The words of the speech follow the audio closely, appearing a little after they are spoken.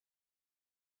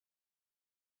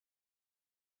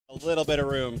little bit of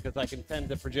room because I can tend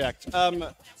to project.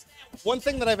 One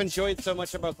thing that I've enjoyed so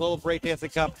much about global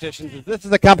breakdancing competitions is this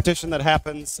is a competition that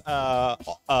happens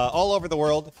all over the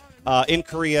world, in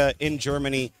Korea, in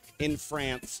Germany, in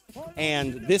France,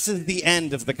 and this is the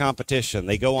end of the competition.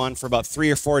 They go on for about 3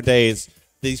 or 4 days.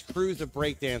 These crews of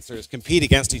breakdancers compete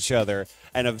against each other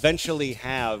and eventually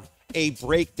have a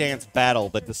breakdance battle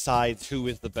that decides who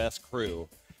is the best crew.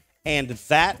 And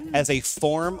that, as a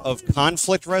form of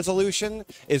conflict resolution,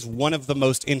 is one of the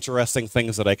most interesting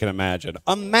things that I can imagine.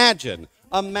 Imagine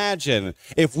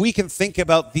if we can think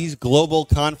about these global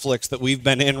conflicts that we've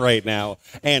been in right now,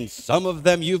 and some of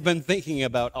them you've been thinking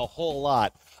about a whole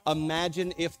lot.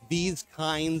 Imagine if these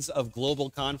kinds of global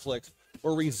conflicts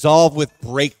were resolved with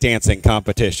breakdancing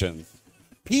competitions.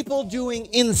 People doing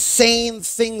insane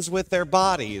things with their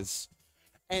bodies.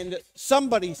 And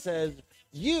somebody says,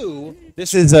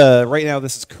 this is right now,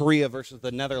 this is Korea versus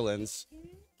the Netherlands.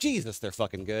 Jesus, they're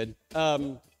fucking good.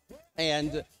 And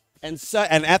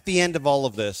at the end of all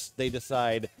of this, they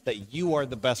decide that you are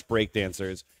the best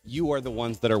breakdancers. You are the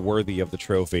ones that are worthy of the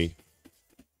trophy.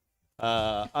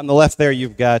 On the left there,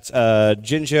 you've got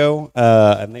Jinjo,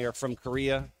 and they are from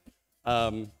Korea.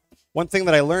 One thing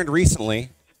that I learned recently.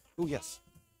 Oh, yes.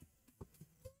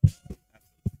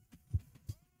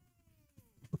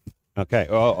 Okay.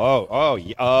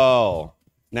 Oh.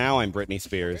 Now I'm Britney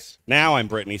Spears. Now I'm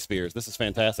Britney Spears. This is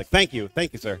fantastic. Thank you,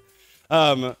 sir.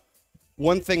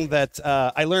 One thing that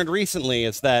I learned recently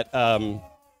is that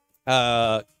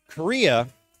Korea,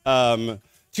 2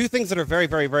 things that are very,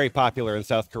 very, very popular in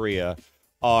South Korea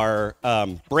are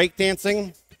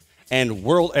breakdancing and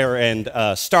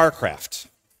StarCraft.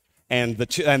 And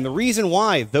the reason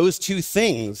why those 2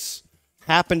 things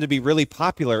happen to be really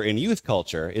popular in youth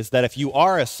culture is that if you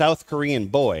are a South Korean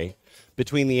boy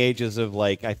between the ages of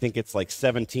I think it's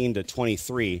 17 to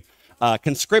 23,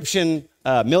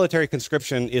 military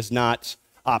conscription is not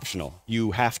optional.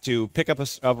 You have to pick up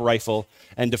a rifle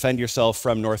and defend yourself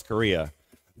from North Korea.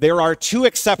 There are 2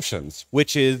 exceptions,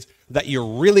 which is that you're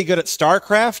really good at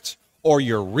StarCraft or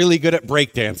you're really good at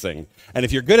breakdancing. And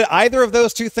if you're good at either of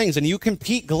those 2 things and you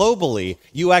compete globally,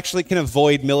 you actually can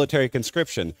avoid military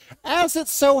conscription. As it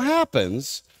so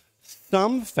happens,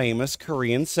 some famous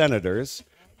Korean senators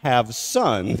have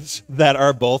sons that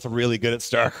are both really good at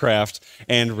StarCraft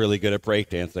and really good at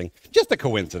breakdancing. Just a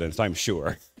coincidence, I'm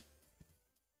sure.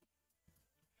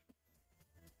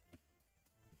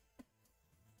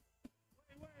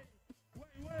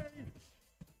 Wait.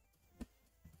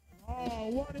 Oh,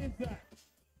 what is that?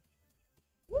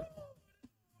 Woo!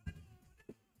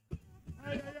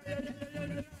 Hey.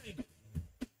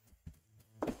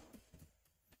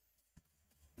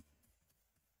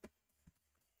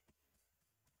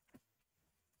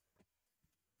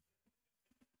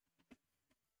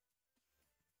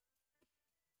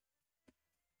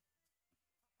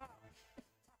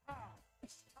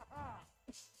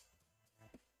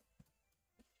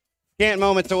 Scant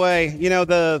moments away. You know,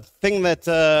 the thing that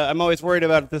I'm always worried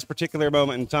about at this particular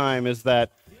moment in time is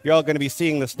that you're all going to be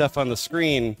seeing this stuff on the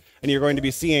screen, and you're going to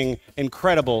be seeing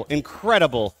incredible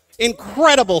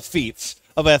feats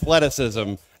of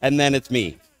athleticism, and then it's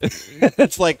me.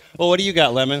 It's like, well, what do you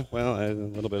got, Lemon? Well, a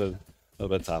little bit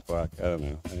of top rock. I don't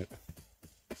know.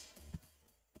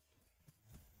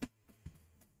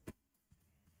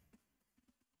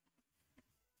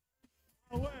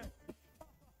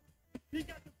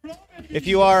 If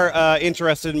you are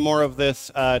interested in more of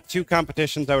this, 2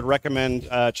 competitions I would recommend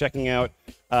checking out,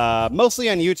 mostly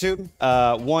on YouTube.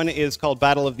 One is called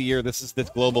Battle of the Year. This is this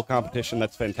global competition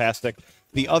that's fantastic.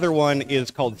 The other one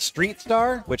is called Street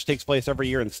Star, which takes place every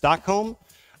year in Stockholm.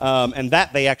 And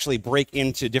that they actually break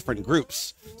into different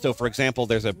groups. So, for example,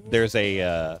 there's a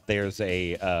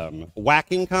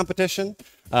whacking competition.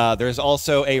 There's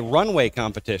also a runway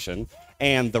competition.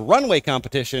 And the runway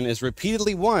competition is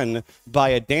repeatedly won by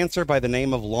a dancer by the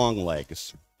name of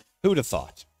Longlegs. Who'd have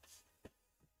thought?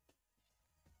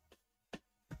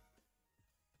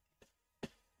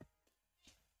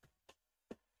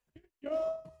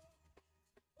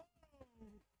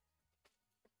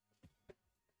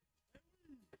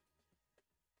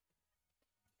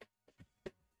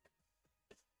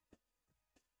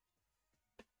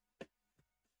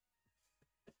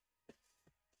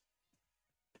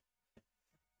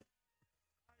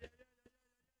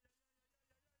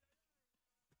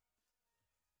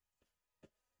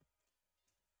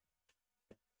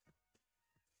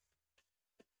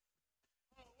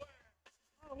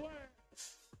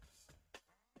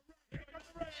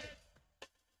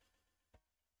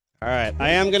 All right, I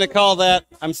am going to call that.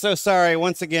 I'm so sorry.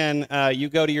 Once again, you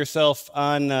go to yourself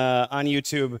on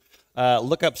YouTube,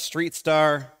 look up Street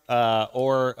Star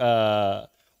or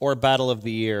Battle of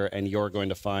the Year, and you're going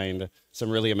to find some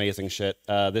really amazing shit.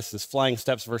 This is Flying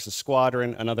Steps versus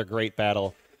Squadron, another great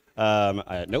battle.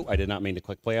 Nope, I did not mean to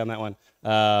click play on that one.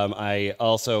 I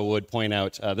also would point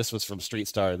out this was from Street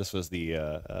Star. This was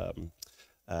the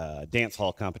dance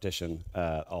hall competition.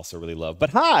 Also really love.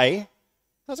 But hi,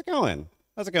 how's it going?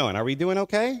 How's it going? Are we doing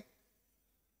okay?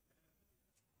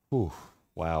 Ooh,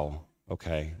 wow.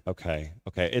 Okay.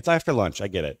 It's after lunch. I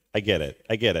get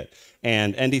it.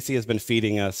 And NDC has been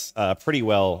feeding us pretty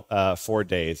well 4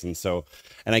 days, and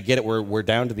I get it. We're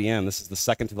down to the end. This is the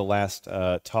second to the last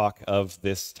talk of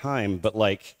this time, but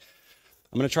like,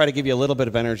 I'm going to try to give you a little bit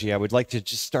of energy. I would like to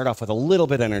just start off with a little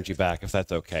bit of energy back, if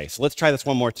that's okay. So let's try this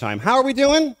one more time. How are we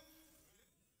doing?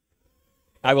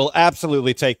 I will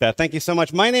absolutely take that. Thank you so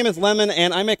much. My name is Lemon,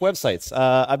 and I make websites.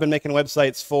 I've been making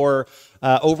websites for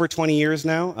over 20 years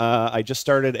now. I just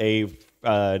started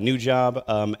a new job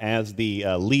as the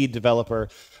lead developer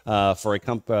for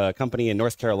a company in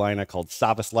North Carolina called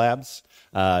Savas Labs,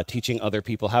 teaching other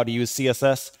people how to use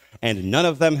CSS, and none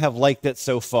of them have liked it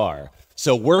so far.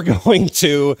 So we're going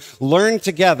to learn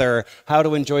together how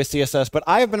to enjoy CSS. But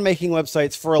I have been making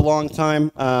websites for a long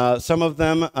time. Some of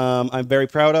them I'm very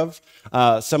proud of.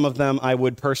 Some of them I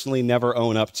would personally never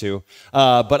own up to.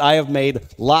 But I have made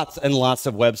lots and lots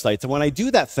of websites. And when I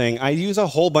do that thing, I use a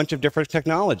whole bunch of different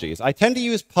technologies. I tend to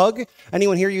use Pug.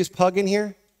 Anyone here use Pug in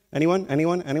here? Anyone?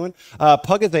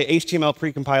 Pug is a HTML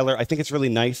precompiler. I think it's really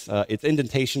nice. It's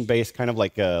indentation based, kind of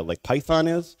like Python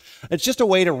is. It's just a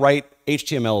way to write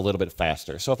HTML a little bit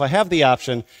faster. So if I have the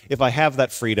option, if I have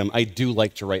that freedom, I do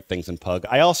like to write things in Pug.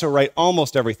 I also write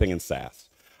almost everything in Sass.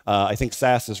 I think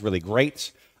Sass is really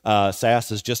great. Sass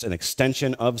is just an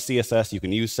extension of CSS. You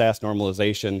can use Sass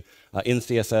normalization in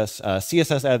CSS.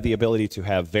 CSS added the ability to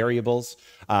have variables,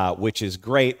 which is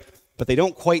great. But they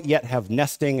don't quite yet have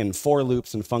nesting and for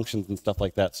loops and functions and stuff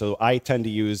like that. So I tend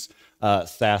to use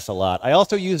Sass a lot. I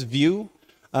also use Vue.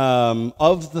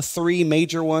 Of the three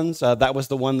major ones, that was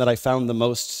the one that I found the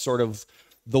most sort of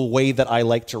the way that I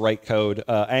like to write code.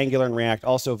 Angular and React,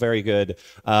 also very good.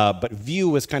 But Vue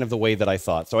was kind of the way that I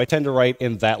thought. So I tend to write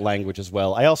in that language as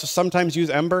well. I also sometimes use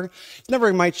Ember. It's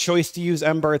never my choice to use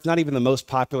Ember. It's not even the most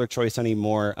popular choice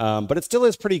anymore. But it still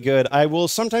is pretty good. I will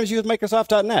sometimes use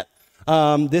Microsoft.NET.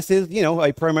 This is,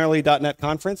 a primarily .NET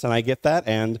conference, and I get that.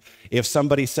 And if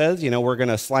somebody says, we're going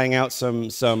to slang out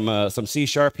some C#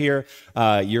 here,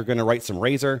 you're going to write some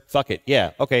Razor, fuck it.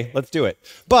 Yeah, okay, let's do it.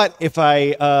 But if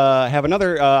I have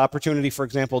another opportunity, for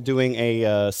example, doing a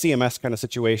CMS kind of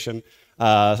situation,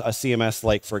 a CMS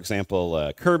like, for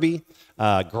example, Kirby,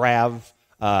 Grav,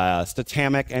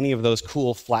 Statamic, any of those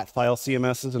cool flat file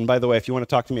CMSs. And by the way, if you want to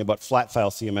talk to me about flat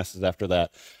file CMSs after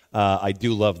that, I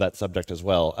do love that subject as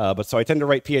well. But so I tend to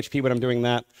write PHP when I'm doing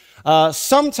that.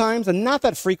 Sometimes, and not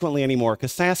that frequently anymore,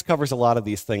 because Sass covers a lot of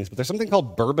these things, but there's something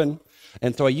called Bourbon.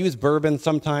 And so I use Bourbon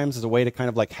sometimes as a way to kind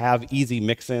of like have easy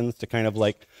mix-ins to kind of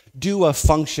like do a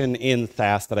function in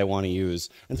Sass that I want to use.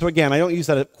 And so again, I don't use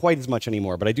that quite as much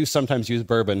anymore, but I do sometimes use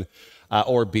Bourbon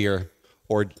or beer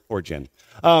or gin.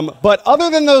 But other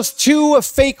than those two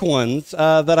fake ones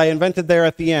that I invented there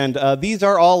at the end, these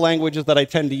are all languages that I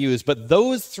tend to use. But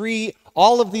those three,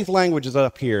 all of these languages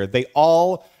up here, they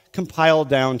all compile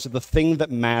down to the thing that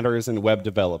matters in web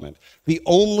development. The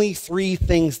only three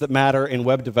things that matter in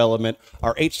web development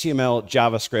are HTML,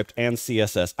 JavaScript, and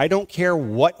CSS. I don't care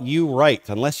what you write,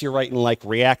 unless you're writing like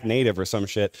React Native or some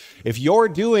shit. If you're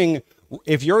doing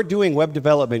web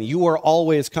development, you are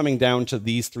always coming down to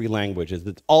these three languages.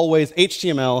 It's always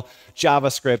HTML,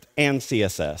 JavaScript, and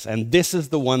CSS. And this is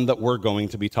the one that we're going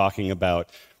to be talking about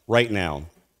right now.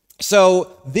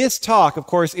 So this talk, of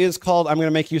course, is called I'm going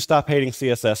to make you stop hating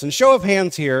CSS. And show of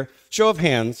hands here, show of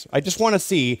hands, I just want to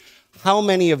see how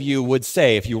many of you would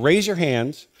say, if you raise your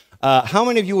hand, how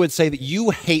many of you would say that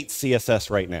you hate CSS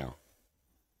right now?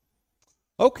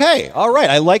 Okay, all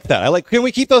right, I like that. Can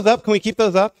we keep those up? Can we keep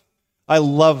those up? I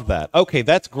love that. Okay,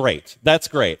 that's great. That's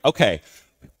great. Okay,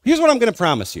 here's what I'm going to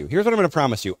promise you.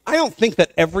 I don't think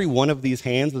that every one of these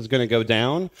hands is going to go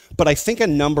down, but I think a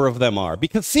number of them are.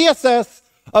 Because CSS,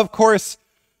 of course,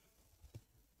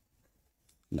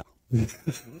 no.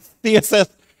 CSS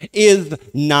is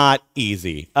not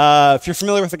easy. If you're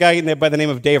familiar with a guy by the name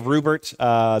of Dave Rupert,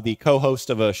 the co-host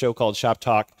of a show called Shop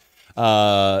Talk,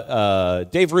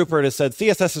 Dave Rupert has said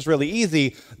CSS is really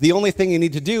easy. The only thing you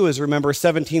need to do is remember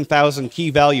 17,000 key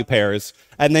value pairs,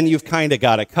 and then you've kind of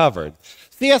got it covered.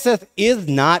 CSS is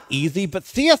not easy, but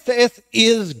CSS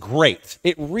is great.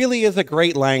 It really is a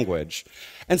great language.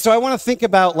 And so I want to think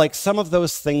about like some of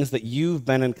those things that you've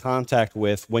been in contact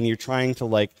with when you're trying to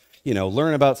like, you know,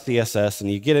 learn about CSS,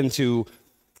 and you get into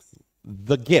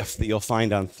the GIF that you'll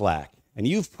find on Slack. And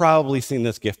you've probably seen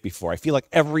this GIF before. I feel like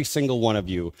every single one of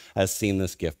you has seen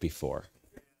this GIF before.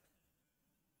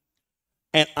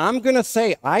 And I'm going to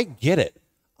say, I get it.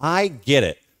 I get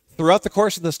it. Throughout the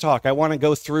course of this talk, I want to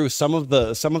go through some of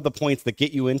the points that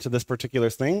get you into this particular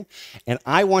thing, and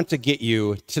I want to get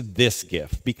you to this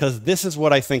GIF, because this is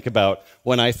what I think about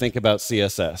when I think about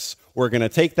CSS. We're going to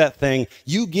take that thing,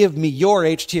 you give me your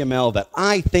HTML that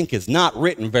I think is not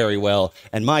written very well,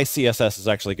 and my CSS is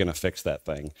actually going to fix that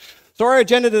thing. So our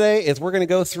agenda today is we're going to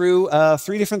go through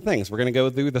 3 different things. We're going to go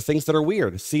through the things that are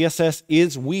weird. CSS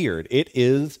is weird. It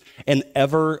is an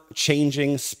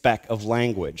ever-changing spec of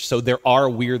language. So there are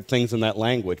weird things in that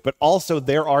language, but also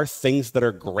there are things that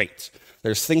are great.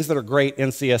 There's things that are great in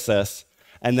CSS,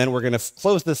 and then we're going to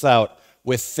close this out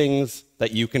with things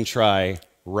that you can try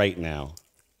right now.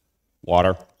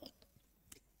 Water.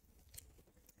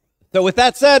 So with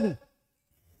that said,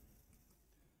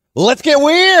 let's get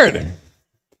weird.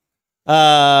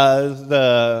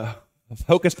 The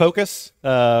hocus pocus,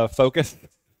 focus.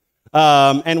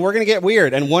 And we're going to get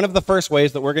weird. And one of the first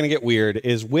ways that we're going to get weird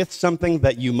is with something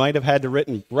that you might have had to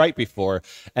written right before,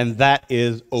 and that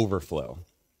is overflow.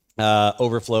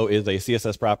 Overflow is a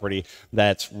CSS property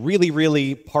that's really,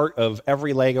 really part of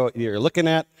every Lego you're looking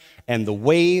at. And the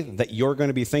way that you're going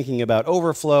to be thinking about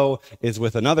overflow is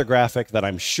with another graphic that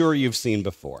I'm sure you've seen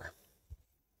before.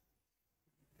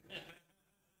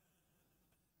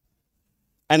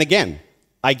 And again,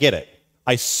 I get it.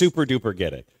 I super duper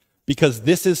get it. Because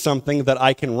this is something that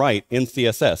I can write in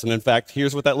CSS. And in fact,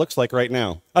 here's what that looks like right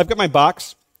now. I've got my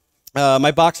box. I'm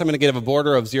going to give a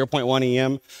border of 0.1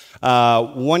 EM.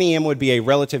 1 EM would be a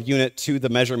relative unit to the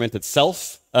measurement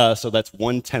itself. So that's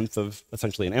 1/10 of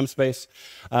essentially an M space.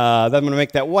 Then I'm going to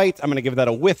make that white. I'm going to give that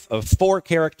a width of 4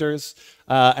 characters.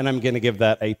 And I'm going to give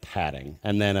that a padding.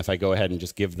 And then if I go ahead and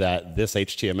just give that this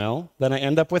HTML, then I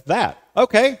end up with that.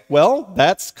 Okay, well,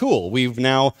 that's cool. We've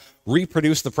now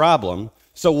reproduced the problem.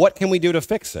 So what can we do to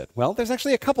fix it? Well, there's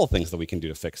actually a couple things that we can do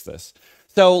to fix this.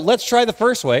 So let's try the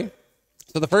first way.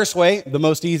 So the first way, the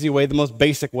most easy way, the most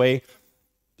basic way,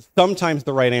 sometimes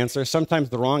the right answer, sometimes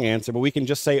the wrong answer, but we can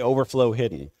just say overflow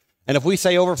hidden. And if we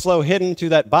say overflow hidden to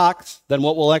that box, then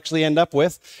what we'll actually end up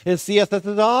with is CSS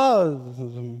is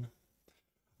awesome.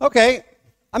 Okay,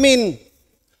 I mean,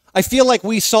 I feel like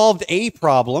we solved a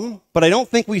problem, but I don't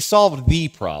think we solved the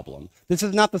problem. This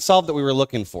is not the solve that we were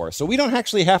looking for. So we don't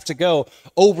actually have to go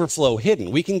overflow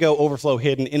hidden. We can go overflow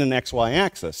hidden in an XY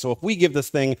axis. So if we give this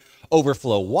thing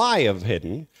overflow Y of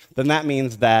hidden, then that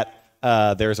means that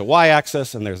there's a Y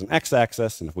axis and there's an X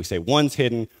axis. And if we say one's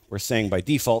hidden, we're saying by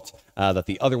default that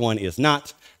the other one is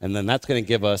not. And then that's going to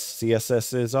give us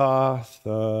CSS is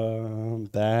awesome.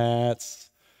 That's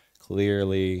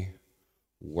clearly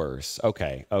worse.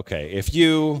 Okay. If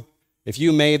you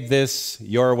made this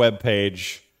your web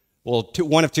page, well,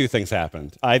 one of 2 things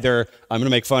happened. Either I'm going to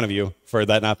make fun of you for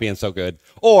that not being so good,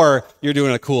 or you're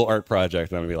doing a cool art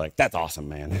project, and I'm going to be like, that's awesome,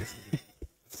 man.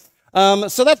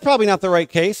 So that's probably not the right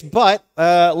case, but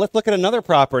let's look at another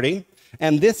property.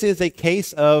 And this is a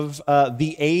case of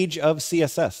the age of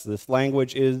CSS. This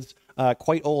language is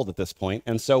quite old at this point.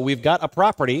 And so we've got a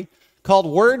property called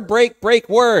word break break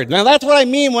word. Now that's what I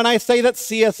mean when I say that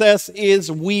CSS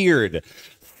is weird.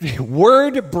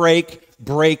 Word break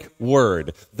break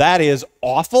word. That is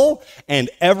awful, and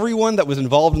everyone that was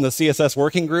involved in the CSS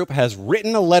working group has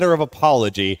written a letter of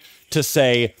apology to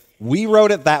say, we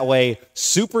wrote it that way,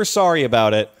 super sorry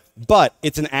about it, but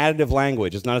it's an additive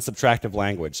language, it's not a subtractive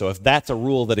language. So if that's a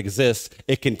rule that exists,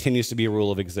 it continues to be a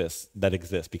rule that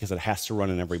exists because it has to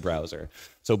run in every browser.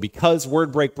 So because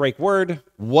word break break word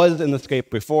was in the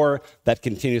scope before, that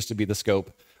continues to be the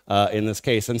scope in this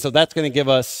case. And so that's going to give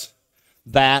us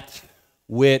that,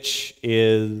 which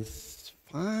is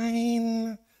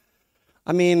fine.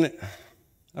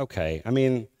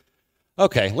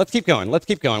 Okay, let's keep going.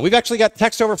 We've actually got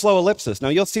text overflow ellipsis. Now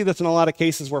you'll see this in a lot of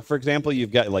cases where, for example,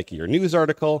 you've got like your news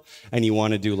article and you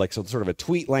want to do like sort of a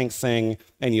tweet length thing,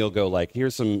 and you'll go like,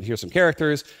 here's some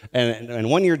characters, and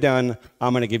when you're done,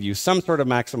 I'm going to give you some sort of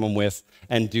maximum width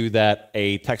and do that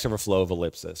a text overflow of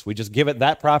ellipsis. We just give it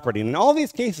that property. And in all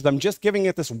these cases, I'm just giving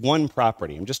it this one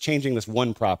property. I'm just changing this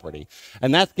one property.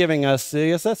 And that's giving us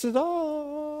CSS is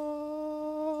all.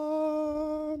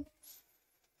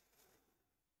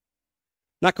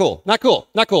 Not cool.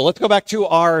 Let's go back to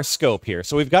our scope here.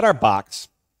 So we've got our box.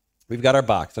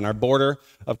 And our border,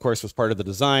 of course, was part of the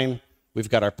design. We've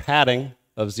got our padding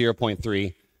of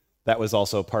 0.3. That was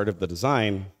also part of the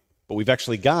design. But we've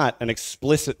actually got an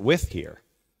explicit width here.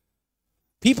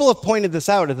 People have pointed this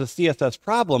out as a CSS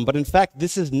problem, but in fact,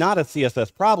 this is not a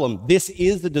CSS problem. This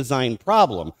is a design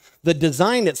problem. The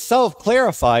design itself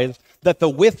clarifies that the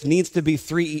width needs to be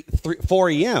 4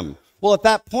 EM. Well, at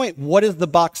that point, what is the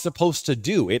box supposed to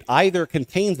do? It either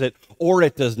contains it or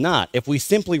it does not. If we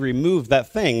simply remove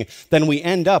that thing, then we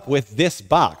end up with this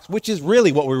box, which is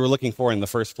really what we were looking for in the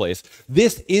first place.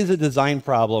 This is a design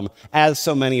problem, as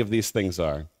so many of these things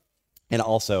are. And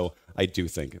also, I do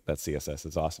think that CSS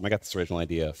is awesome. I got this original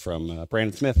idea from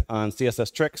Brandon Smith on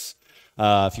CSS Tricks.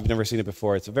 If you've never seen it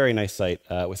before, it's a very nice site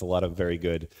with a lot of very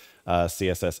good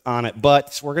CSS on it.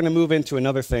 But we're going to move into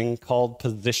another thing called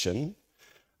position.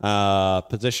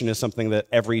 Position is something that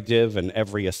every div and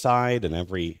every aside and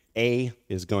every A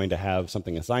is going to have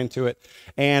something assigned to it.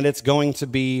 And it's going to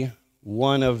be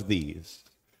one of these.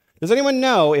 Does anyone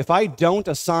know if I don't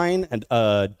assign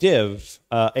a div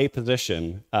a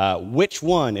position, which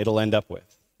one it'll end up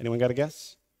with? Anyone got a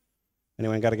guess?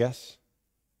 Anyone got a guess?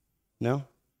 No?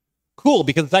 Cool,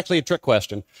 because it's actually a trick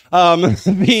question.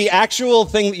 The actual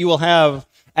thing that you will have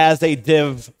as a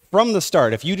div from the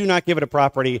start, if you do not give it a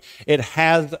property, it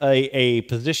has a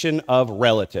position of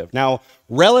relative. Now,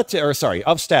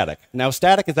 of static. Now,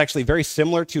 static is actually very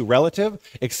similar to relative,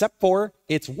 except for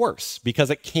it's worse because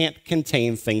it can't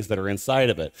contain things that are inside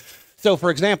of it. So, for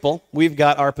example, we've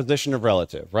got our position of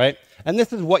relative, right? And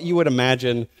this is what you would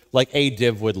imagine like a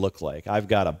div would look like. I've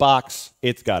got a box,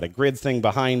 it's got a grid thing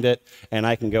behind it, and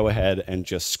I can go ahead and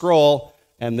just scroll,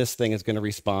 and this thing is going to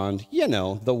respond, you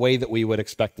know, the way that we would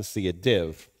expect to see a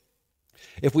div.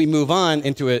 If we move on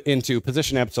into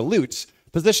position absolutes,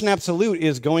 position absolute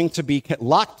is going to be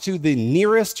locked to the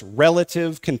nearest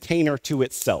relative container to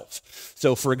itself.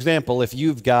 So for example, if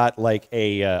you've got like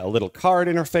a little card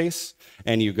interface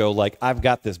and you go like, I've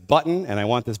got this button and I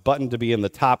want this button to be in the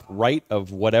top right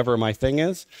of whatever my thing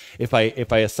is. If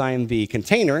I assign the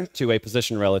container to a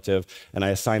position relative and I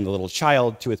assign the little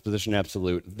child to its position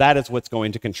absolute, that is what's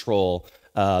going to control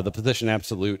the position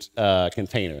absolute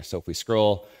container. So if we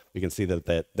scroll, we can see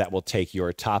that will take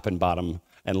your top and bottom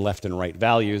and left and right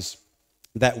values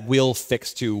that will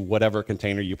fix to whatever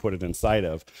container you put it inside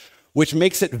of, which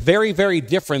makes it very, very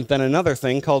different than another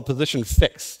thing called position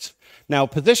fixed. Now,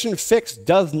 position fixed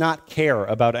does not care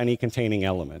about any containing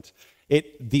element.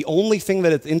 The only thing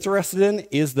that it's interested in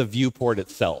is the viewport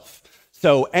itself.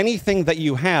 So anything that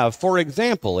you have, for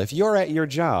example, if you're at your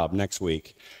job next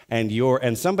week and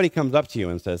somebody comes up to you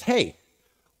and says, hey,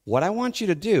 what I want you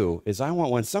to do is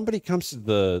when somebody comes to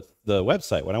the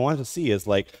website, what I want to see is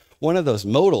like one of those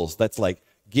modals that's like,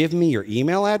 give me your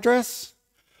email address.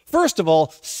 First of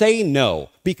all, say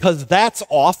no, because that's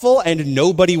awful and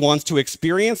nobody wants to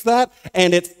experience that,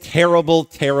 and it's terrible,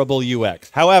 terrible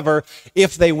UX. However,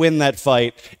 if they win that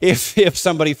fight, if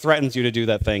somebody threatens you to do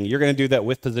that thing, you're going to do that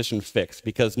with position fixed,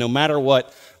 because no matter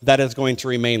what, that is going to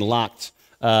remain locked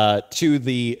to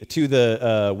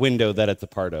the window that it's a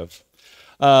part of.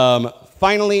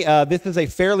 Finally, this is a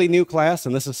fairly new class,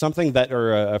 and this is something that,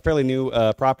 or a fairly new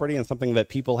property, and something that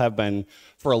people have been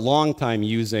for a long time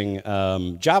using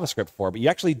JavaScript for, but you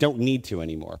actually don't need to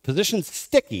anymore. Position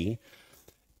sticky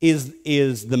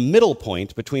is the middle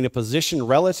point between a position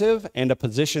relative and a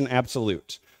position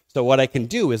absolute. So what I can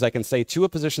do is I can say to a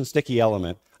position sticky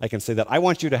element, I can say that I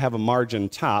want you to have a margin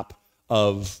top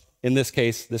of, in this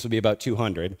case, this would be about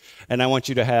 200, and I want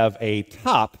you to have a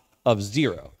top of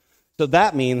 0. So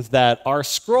that means that our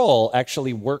scroll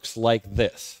actually works like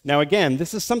this. Now again,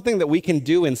 this is something that we can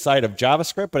do inside of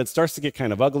JavaScript, but it starts to get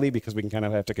kind of ugly because we can kind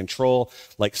of have to control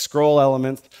like scroll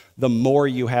elements. The more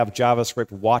you have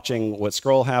JavaScript watching what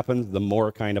scroll happens, the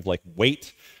more kind of like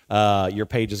weight your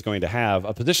page is going to have.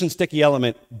 A position sticky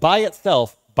element by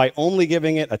itself, by only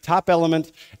giving it a top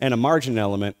element and a margin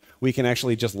element, we can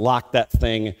actually just lock that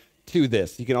thing to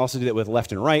this. You can also do that with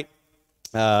left and right,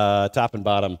 top and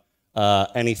bottom.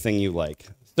 Anything you like.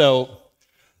 So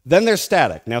then there's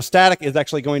static. Now static is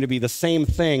actually going to be the same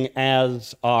thing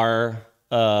as our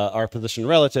position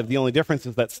relative. The only difference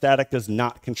is that static does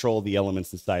not control the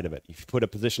elements inside of it. If you put a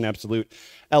position absolute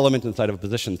element inside of a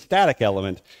position static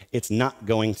element, it's not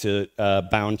going to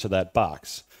bound to that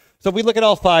box. So if we look at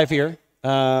all 5 here,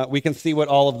 we can see what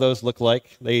all of those look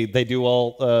like. They do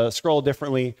all scroll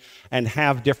differently and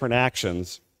have different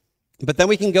actions. But then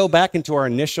we can go back into our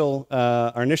initial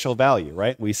value,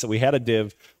 right? So we had a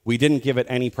div, we didn't give it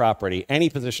any property, any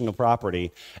positional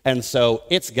property, and so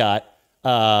it's got,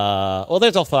 well,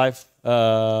 there's all 5.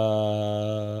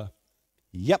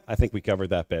 Yep, I think we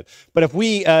covered that bit. But if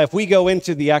we go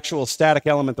into the actual static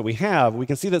element that we have, we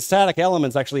can see that static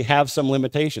elements actually have some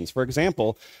limitations. For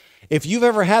example, If you've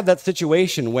ever had that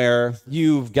situation where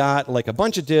you've got like a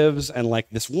bunch of divs and like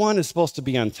this one is supposed to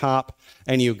be on top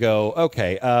and you go,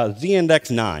 okay, z index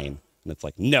 9, and it's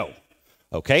like, no.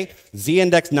 Okay, z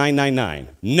index 999,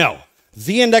 no.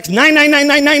 Z index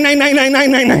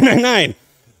 9999999999999.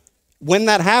 When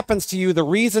that happens to you, the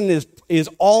reason is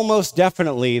almost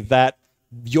definitely that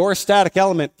your static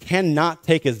element cannot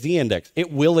take a z index.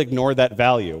 It will ignore that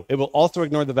value. It will also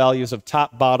ignore the values of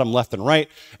top, bottom, left, and right,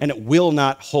 and it will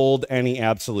not hold any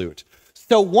absolute.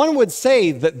 So one would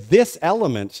say that this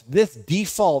element, this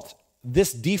default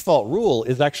rule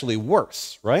is actually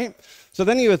worse, right? So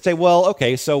then you would say, well,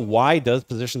 okay, so why does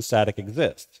position static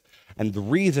exist? And the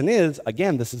reason is,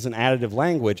 again, this is an additive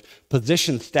language.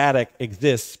 Position static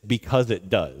exists because it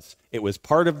does. It was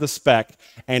part of the spec,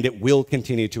 and it will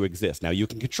continue to exist. Now, you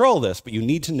can control this, but you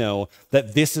need to know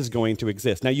that this is going to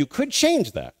exist. Now, you could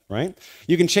change that, right?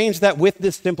 You can change that with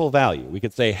this simple value. We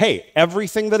could say, hey,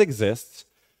 everything that exists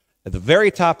at the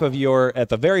very top of your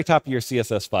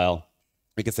CSS file,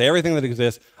 we could say everything that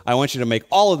exists, I want you to make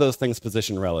all of those things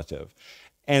position relative.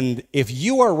 And if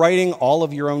you are writing all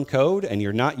of your own code and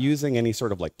you're not using any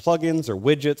sort of like plugins or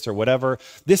widgets or whatever,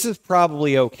 this is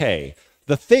probably okay.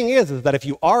 The thing is that if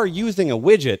you are using a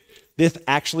widget, this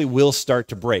actually will start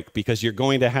to break because you're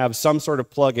going to have some sort of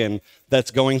plugin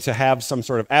that's going to have some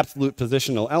sort of absolute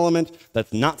positional element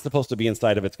that's not supposed to be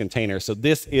inside of its container. So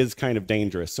this is kind of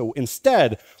dangerous. So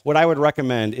instead, what I would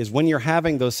recommend is when you're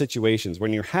having those situations,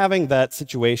 when you're having that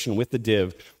situation with the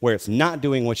div where it's not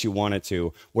doing what you want it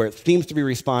to, where it seems to be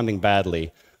responding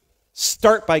badly,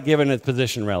 start by giving it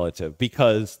position relative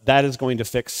because that is going to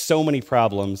fix so many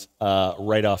problems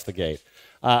right off the gate.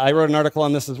 I wrote an article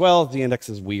on this as well. The index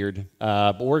is weird,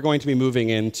 but we're going to be moving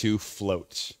into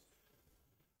float.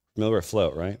 Familiar with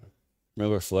float, right?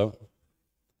 Familiar with float?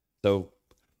 So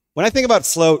when I think about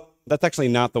float, that's actually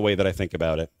not the way that I think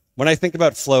about it. When I think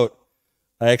about float,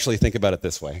 I actually think about it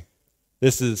this way.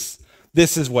 This is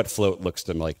what float looks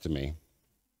like to me.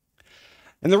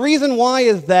 And the reason why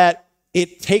is that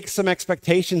it takes some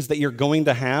expectations that you're going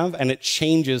to have and it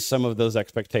changes some of those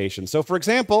expectations. So for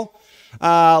example,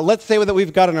 let's say that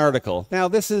we've got an article. Now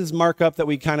this is markup that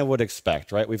we kind of would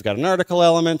expect, right? We've got an article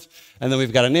element and then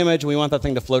we've got an image and we want that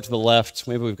thing to float to the left.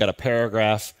 Maybe we've got a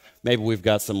paragraph. Maybe we've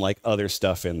got some like other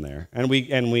stuff in there. And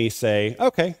we say,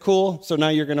 okay, cool. So now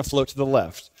you're going to float to the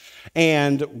left.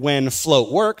 And when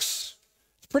float works,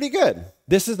 it's pretty good.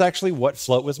 This is actually what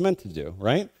float was meant to do,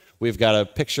 right? We've got a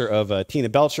picture of Tina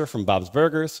Belcher from Bob's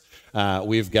Burgers.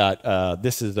 We've got,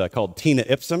 this is called Tina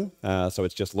Ipsum. So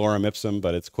it's just lorem ipsum,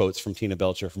 but it's quotes from Tina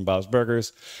Belcher from Bob's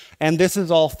Burgers. And this is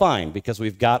all fine because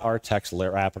we've got our text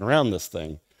wrapping around this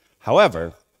thing.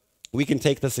 However, we can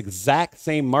take this exact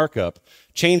same markup,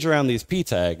 change around these p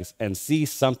tags, and see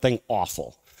something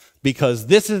awful. Because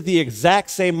this is the exact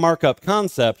same markup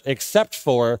concept, except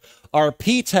for our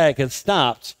p tag has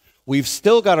stopped. We've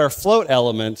still got our float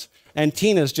element, and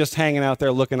Tina's just hanging out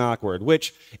there looking awkward,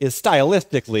 which is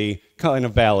stylistically kind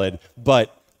of valid,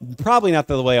 but probably not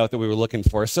the layout that we were looking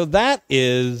for. So that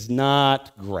is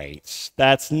not great.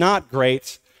 That's not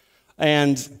great.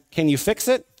 And can you fix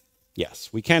it? Yes,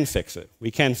 we can fix it.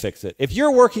 We can fix it. If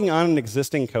you're working on an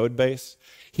existing code base,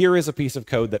 here is a piece of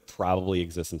code that probably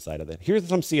exists inside of it. Here's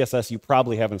some CSS you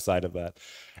probably have inside of that.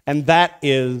 And that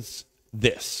is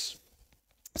this.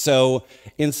 So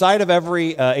inside of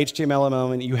every HTML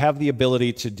element, you have the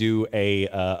ability to do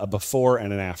a before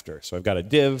and an after. So I've got a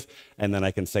div, and then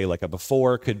I can say like a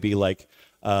before could be like,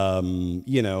 a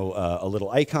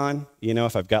little icon. You know,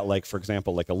 if I've got like, for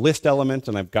example, like a list element,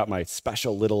 and I've got my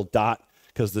special little dot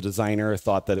because the designer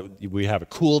thought that we have a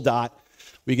cool dot,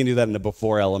 we can do that in a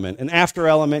before element. An after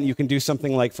element, you can do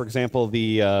something like, for example,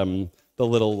 the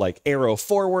little like arrow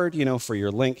forward, you know, for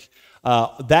your link.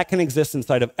 That can exist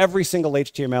inside of every single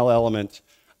HTML element.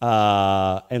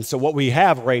 And so what we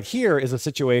have right here is a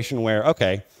situation where,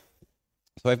 okay,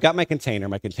 so I've got my container.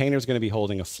 My container is going to be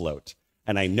holding a float.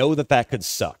 And I know that that could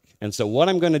suck. And so what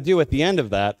I'm going to do at the end of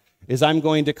that is I'm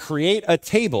going to create a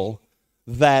table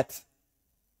that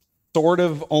sort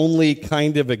of only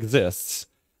kind of exists,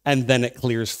 and then it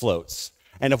clears floats.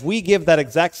 And if we give that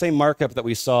exact same markup that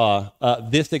we saw,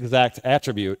 this exact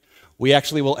attribute, we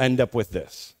actually will end up with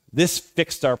this. This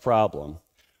fixed our problem.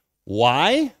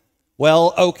 Why?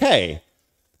 Well, okay.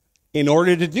 In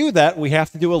order to do that, we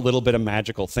have to do a little bit of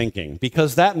magical thinking,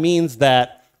 because that means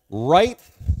that right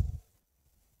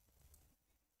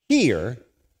here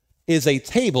is a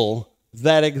table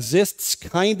that exists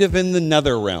kind of in the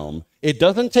nether realm. It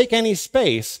doesn't take any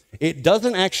space. It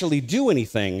doesn't actually do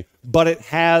anything, but it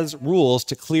has rules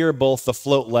to clear both the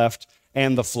float left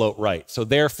and the float right. So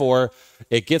therefore,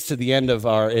 it gets to the end of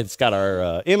it's got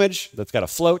our image that's got a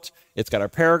float, it's got our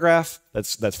paragraph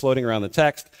that's floating around the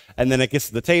text, and then it gets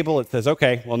to the table, it says,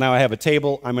 okay, well now I have a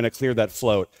table, I'm gonna clear that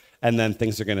float, and then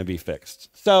things are gonna be fixed.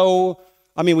 So,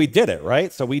 I mean, we did it,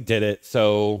 right? So we did it,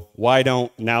 so why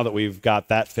don't, now that we've got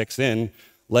that fix in,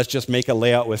 let's just make a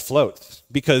layout with floats?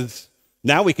 Because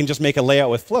now we can just make a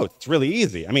layout with floats. It's really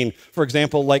easy. I mean, for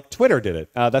example, like Twitter did it.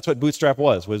 That's what Bootstrap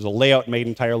was a layout made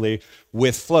entirely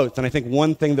with floats. And I think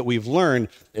one thing that we've learned,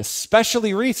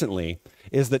 especially recently,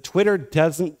 is that Twitter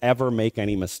doesn't ever make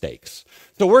any mistakes.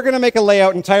 So we're going to make a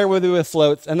layout entirely with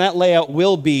floats, and that layout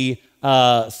will be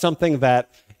something that,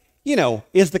 you know,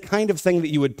 is the kind of thing that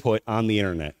you would put on the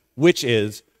internet, which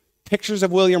is pictures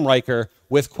of William Riker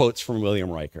with quotes from William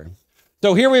Riker.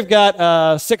 So here we've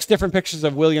got 6 different pictures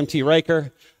of William T.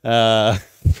 Riker.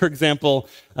 For example,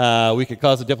 we could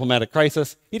cause a diplomatic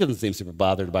crisis. He doesn't seem super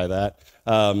bothered by that.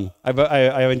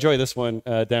 I enjoy this one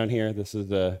down here. This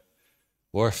is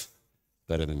Worf.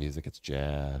 Better than music, it's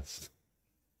jazz.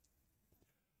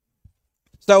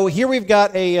 So here we've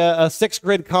got a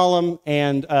 6-grid column,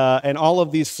 and all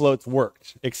of these floats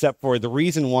worked, except for the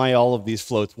reason why all of these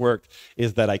floats worked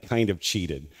is that I kind of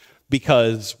cheated.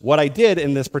 Because what I did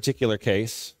in this particular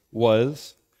case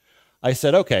was I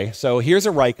said, okay, so here's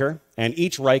a Riker, and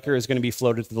each Riker is going to be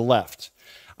floated to the left.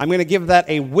 I'm going to give that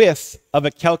a width of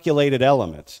a calculated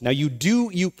element. Now you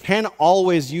can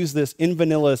always use this in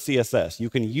vanilla CSS. You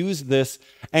can use this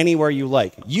anywhere you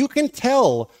like. You can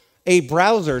tell a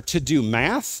browser to do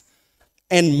math,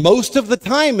 and most of the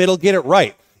time it'll get it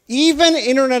right. Even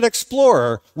Internet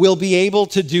Explorer will be able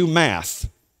to do math.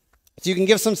 So you can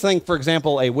give something, for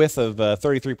example, a width of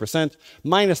 33%,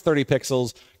 minus 30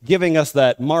 pixels, giving us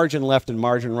that margin left and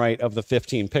margin right of the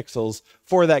 15 pixels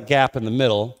for that gap in the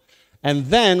middle. And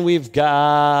then we've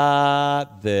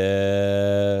got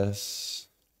this.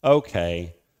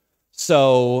 Okay,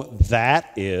 so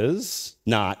that is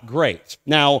not great.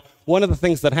 Now, one of the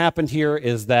things that happened here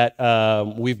is that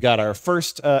we've got our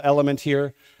first element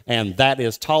here, and that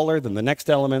is taller than the next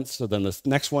element, so then this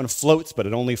next one floats, but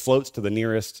it only floats to the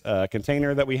nearest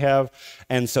container that we have.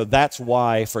 And so that's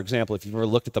why, for example, if you've ever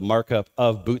looked at the markup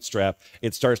of Bootstrap,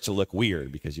 it starts to look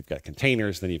weird because you've got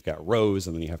containers, then you've got rows,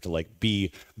 and then you have to like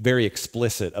be very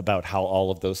explicit about how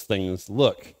all of those things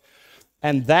look.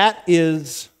 And that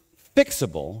is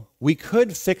fixable. We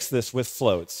could fix this with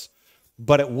floats,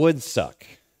 but it would suck.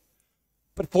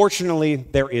 But fortunately,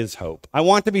 there is hope. I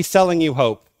want to be selling you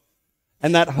hope.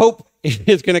 And that hope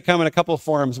is going to come in a couple of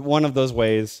forms. One of those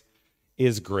ways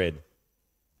is grid.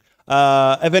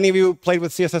 Have any of you played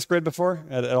with CSS Grid before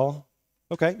at all?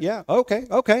 Okay, yeah,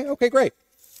 okay, great.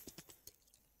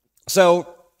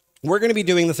 So we're going to be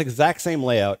doing this exact same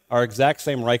layout, our exact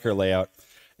same Riker layout,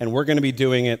 and we're going to be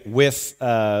doing it with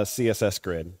CSS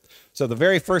Grid. So the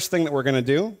very first thing that we're going to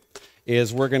do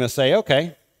is we're going to say,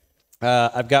 okay,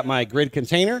 I've got my grid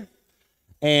container,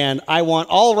 and I want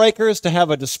all Rikers to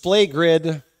have a display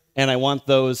grid, and I want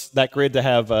that grid to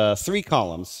have 3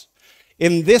 columns.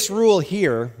 In this rule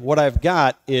here, what I've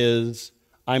got is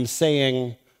I'm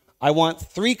saying I want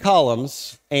 3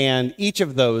 columns, and each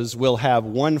of those will have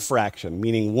 1 fraction,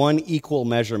 meaning 1 equal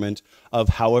measurement of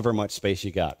however much space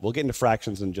you got. We'll get into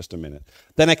fractions in just a minute.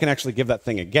 Then I can actually give that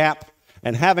thing a gap,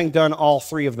 and having done all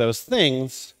 3 of those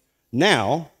things,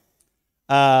 now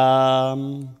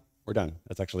we're done.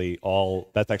 That's actually all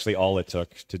it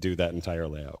took to do that entire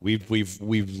layout. We've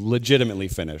legitimately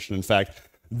finished. In fact,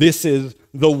 this is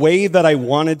the way that I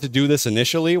wanted to do this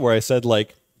initially, where I said,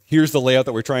 like, here's the layout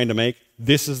that we're trying to make.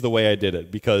 This is the way I did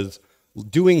it, because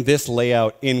doing this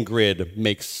layout in grid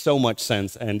makes so much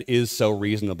sense and is so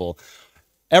reasonable.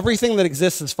 Everything that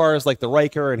exists as far as like the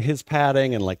Riker and his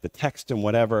padding and like the text and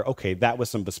whatever, okay, that was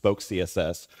some bespoke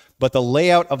CSS. But the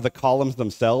layout of the columns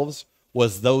themselves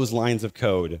was those lines of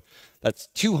code. That's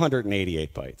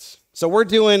 288 bytes. So we're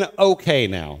doing okay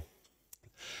now.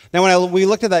 Now, when we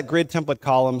looked at that grid template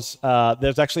columns,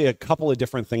 there's actually a couple of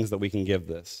different things that we can give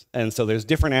this. And so there's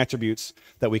different attributes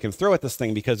that we can throw at this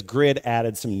thing because grid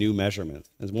added some new measurements.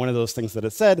 And one of those things that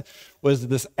it said was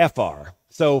this FR.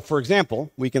 So for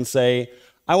example, we can say,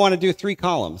 I want to do 3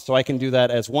 columns, so I can do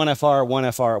that as 1FR,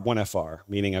 1FR, 1FR,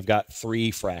 meaning I've got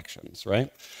 3 fractions,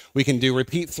 right? We can do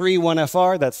repeat 3,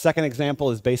 1FR. That second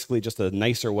example is basically just a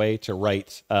nicer way to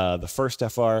write the first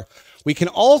FR. We can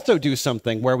also do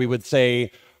something where we would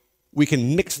say, we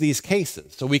can mix these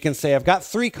cases. So we can say, I've got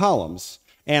 3 columns,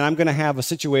 and I'm going to have a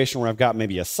situation where I've got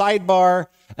maybe a sidebar,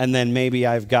 and then maybe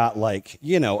I've got like,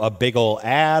 a big old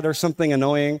ad or something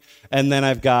annoying, and then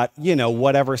I've got,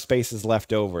 whatever space is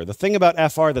left over. The thing about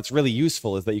FR that's really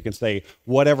useful is that you can say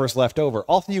whatever's left over.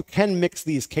 Also, you can mix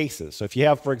these cases. So if you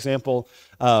have, for example,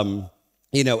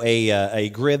 a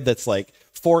grid that's like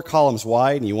 4 columns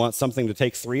wide and you want something to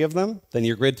take 3 of them, then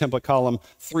your grid template column,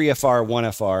 3FR,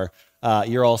 1FR,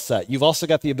 you're all set. You've also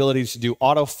got the ability to do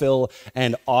autofill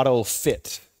and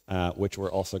auto-fit, which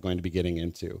we're also going to be getting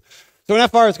into. So an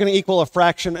FR is going to equal a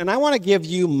fraction, and I want to give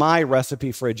you my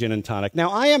recipe for a gin and tonic.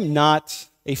 Now, I am not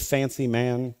a fancy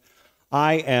man.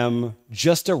 I am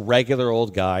just a regular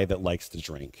old guy that likes to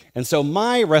drink. And so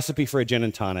my recipe for a gin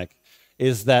and tonic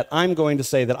is that I'm going to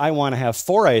say that I want to have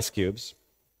 4 ice cubes,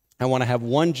 I want to have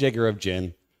 1 jigger of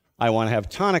gin, I want to have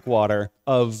tonic water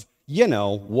of,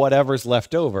 whatever's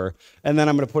left over, and then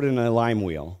I'm going to put it in a lime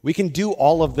wheel. We can do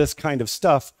all of this kind of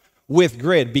stuff with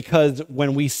grid because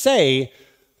when we say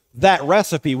that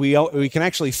recipe, we can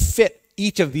actually fit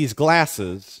each of these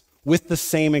glasses with the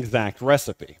same exact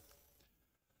recipe.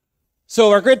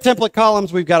 So our grid template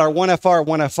columns, we've got our 1FR,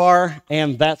 1FR,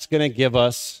 and that's going to give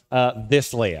us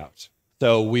this layout.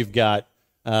 So we've got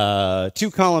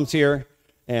 2 columns here,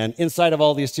 and inside of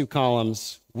all these 2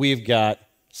 columns, we've got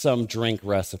some drink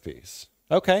recipes.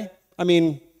 Okay, I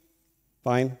mean,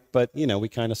 fine, but we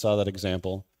kind of saw that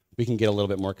example. We can get a little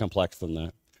bit more complex than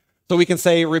that. So we can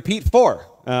say repeat 4,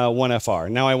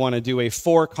 1FR. Now I want to do a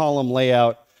 4-column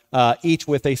layout, each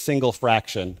with a single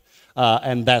fraction.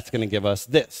 And that's going to give us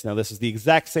this. Now, this is the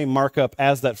exact same markup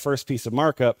as that first piece of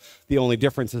markup. The only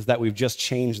difference is that we've just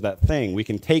changed that thing. We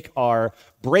can take our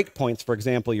breakpoints, for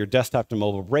example, your desktop to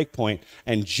mobile breakpoint,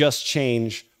 and just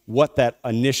change what that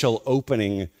initial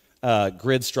opening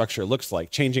grid structure looks like.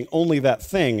 Changing only that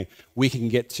thing, we can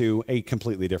get to a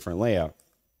completely different layout.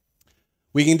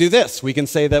 We can do this. We can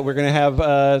say that we're going to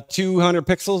have 200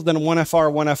 pixels, then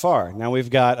 1FR, 1FR. Now we've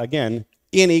got, again,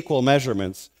 unequal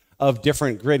measurements of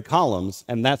different grid columns,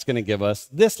 and that's going to give us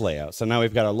this layout. So now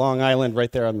we've got our Long Island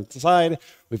right there on the side.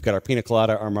 We've got our pina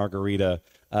colada, our margarita.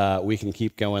 We can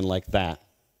keep going like that.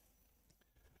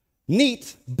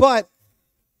 Neat, but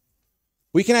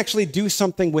we can actually do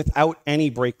something without any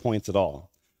breakpoints at all.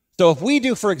 So if we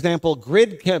do, for example,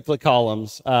 grid template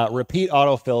columns, repeat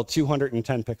autofill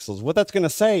 210 pixels, what that's going to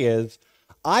say is,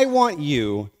 I want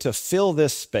you to fill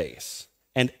this space.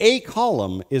 And a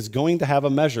column is going to have a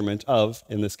measurement of,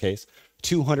 in this case,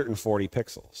 240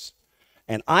 pixels.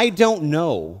 And I don't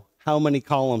know how many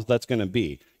columns that's going to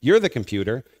be. You're the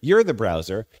computer, you're the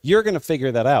browser, you're going to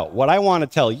figure that out. What I want to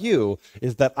tell you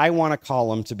is that I want a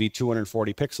column to be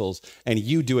 240 pixels, and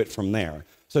you do it from there.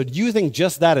 So using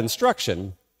just that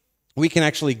instruction, we can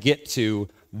actually get to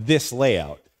this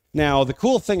layout. Now, the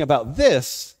cool thing about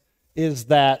this is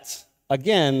that,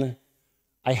 again,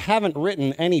 I haven't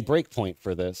written any breakpoint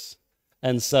for this.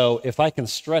 And so if I can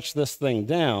stretch this thing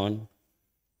down,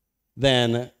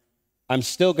 then I'm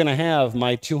still going to have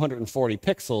my 240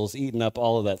 pixels eating up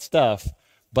all of that stuff,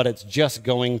 but it's just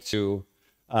going to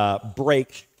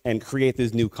break and create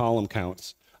these new column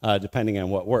counts depending on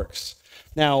what works.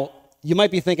 Now, you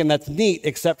might be thinking that's neat,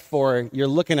 except for you're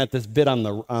looking at this bit on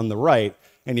the right,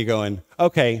 and you're going,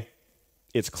 okay,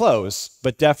 it's close,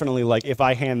 but definitely, like, if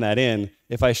I hand that in,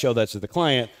 if I show that to the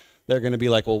client, they're going to be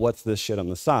like, well, what's this shit on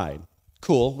the side?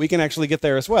 Cool, we can actually get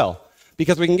there as well,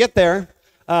 because we can get there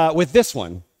with this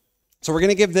one. So we're going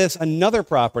to give this another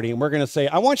property, and we're going to say,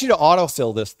 I want you to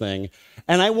autofill this thing,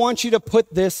 and I want you to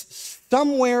put this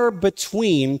somewhere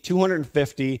between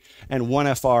 250 and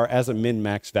 1FR as a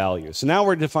min-max value. So now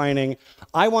we're defining,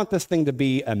 I want this thing to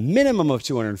be a minimum of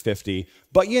 250,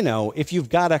 but if you've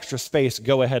got extra space,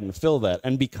 go ahead and fill that.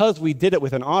 And because we did it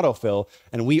with an autofill,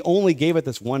 and we only gave it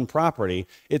this one property,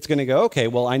 it's going to go, okay,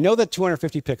 well, I know that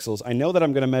 250 pixels, I know that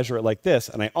I'm going to measure it like this,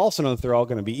 and I also know that they're all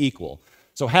going to be equal.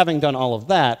 So having done all of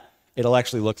that, it'll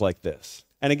actually look like this.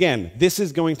 And again, this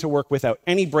is going to work without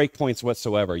any breakpoints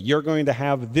whatsoever. You're going to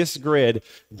have this grid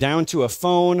down to a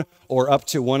phone or up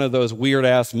to one of those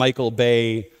weird-ass Michael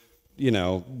Bay,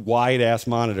 wide-ass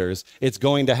monitors. It's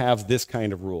going to have this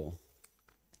kind of rule.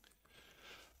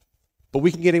 But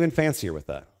we can get even fancier with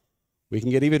that. We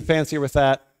can get even fancier with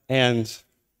that. And,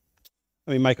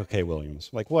 I mean, Michael K.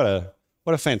 Williams, like, what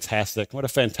a fantastic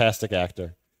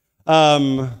actor.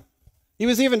 He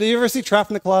was even, did you ever see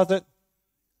Trapped in the Closet?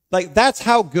 Like, that's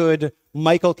how good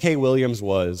Michael K. Williams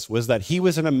was that he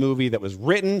was in a movie that was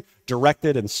written,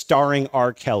 directed, and starring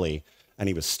R. Kelly, and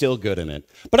he was still good in it.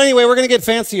 But anyway, we're going to get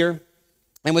fancier.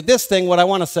 And with this thing, what I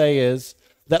want to say is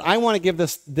that I want to give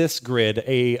this grid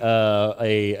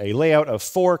a layout of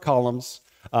 4 columns,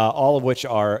 all of which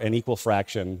are an equal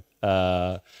fraction.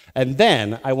 And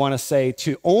then I want to say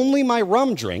to only my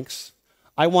rum drinks,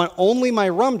 I want only my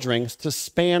rum drinks to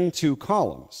span 2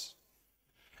 columns.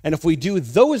 And if we do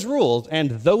those rules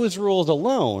and those rules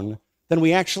alone, then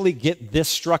we actually get this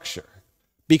structure.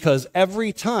 Because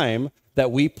every time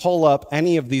that we pull up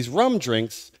any of these rum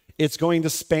drinks, it's going to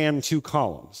span 2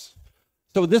 columns.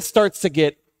 So this starts to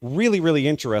get really, really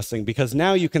interesting because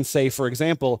now you can say, for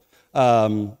example,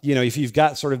 if you've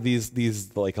got sort of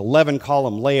these like 11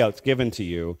 column layouts given to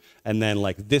you, and then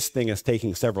like this thing is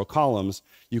taking several columns,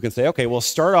 you can say, okay, we'll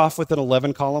start off with an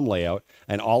 11 column layout,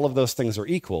 and all of those things are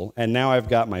equal. And now I've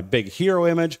got my big hero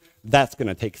image. That's going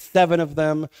to take 7 of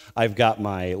them. I've got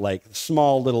my like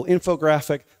small little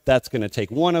infographic. That's going to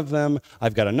take 1 of them.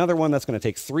 I've got another one that's going to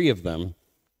take 3 of them.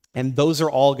 And those are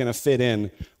all going to fit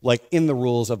in like in the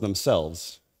rules of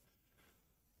themselves.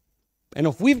 And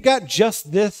if we've got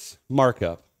just this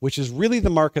markup, which is really the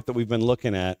markup that we've been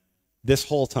looking at this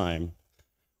whole time,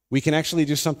 we can actually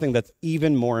do something that's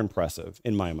even more impressive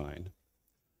in my mind.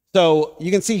 So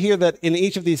you can see here that in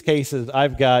each of these cases,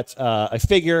 I've got a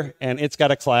figure, and it's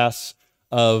got a class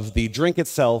of the drink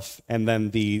itself and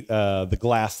then the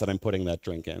glass that I'm putting that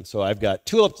drink in. So I've got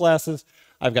tulip glasses,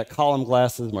 I've got column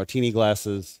glasses, martini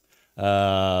glasses.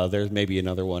 There's maybe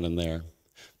another one in there.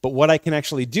 But what I can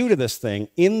actually do to this thing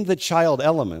in the child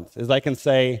element is I can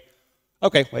say,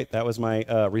 okay, wait, that was my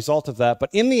result of that.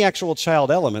 But in the actual child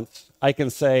elements, I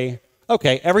can say,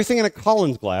 okay, everything in a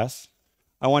Collins glass,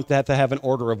 I want that to have an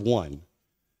order of 1.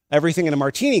 Everything in a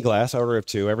martini glass, order of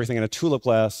 2. Everything in a tulip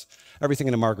glass, everything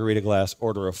in a margarita glass,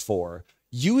 order of 4.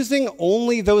 Using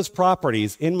only those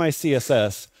properties in my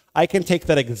CSS, I can take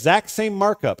that exact same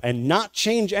markup and not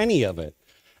change any of it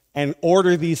and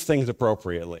order these things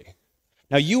appropriately.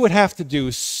 Now, you would have to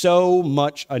do so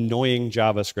much annoying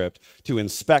JavaScript to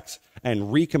inspect and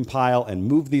recompile and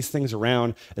move these things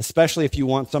around, especially if you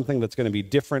want something that's going to be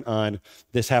different on,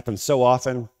 this happens so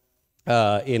often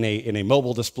in a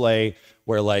mobile display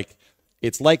where like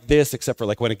it's like this, except for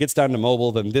like when it gets down to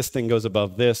mobile, then this thing goes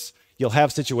above this. You'll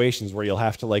have situations where you'll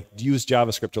have to like use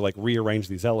JavaScript to like rearrange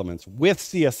these elements. With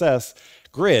CSS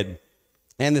grid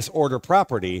and this order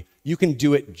property, you can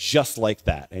do it just like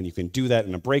that. And you can do that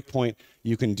in a breakpoint.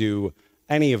 You can do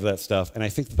any of that stuff. And I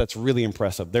think that that's really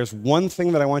impressive. There's one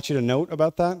thing that I want you to note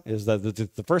about that is that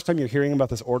the first time you're hearing about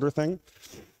this order thing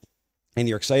and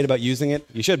you're excited about using it,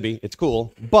 you should be. It's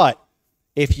cool. But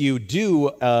if you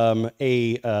do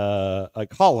a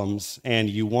columns and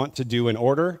you want to do an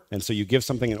order, and so you give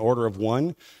something an order of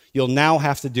 1, you'll now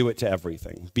have to do it to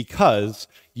everything because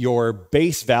your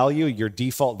base value, your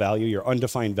default value, your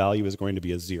undefined value is going to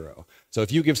be a 0. So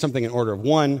if you give something an order of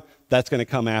 1, that's going to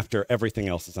come after everything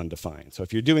else is undefined. So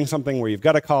if you're doing something where you've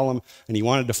got a column and you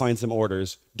want to define some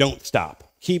orders, don't stop.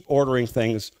 Keep ordering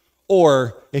things,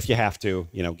 or if you have to,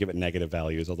 give it negative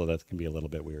values, although that can be a little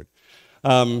bit weird.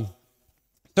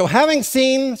 So having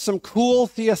seen some cool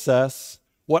CSS,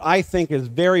 what I think is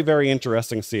very, very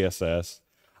interesting CSS,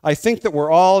 I think that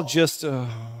we're all just, it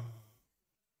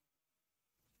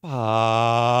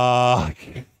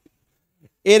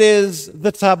is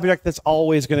the subject that's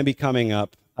always going to be coming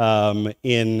up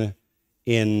in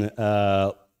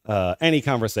any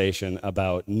conversation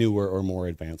about newer or more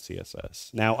advanced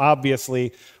CSS. Now,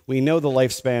 obviously, we know the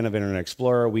lifespan of Internet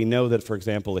Explorer. We know that, for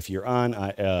example, if you're on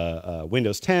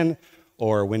Windows 10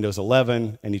 or Windows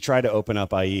 11 and you try to open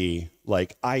up IE,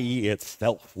 like IE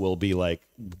itself will be like,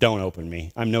 don't open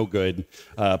me. I'm no good.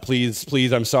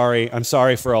 Please, I'm sorry. I'm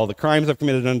sorry for all the crimes I've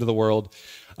committed unto the world.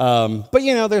 But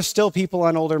there's still people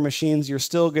on older machines. You're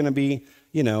still going to be,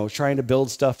 trying to build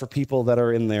stuff for people that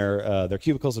are in their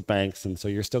cubicles at banks, and so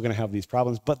you're still going to have these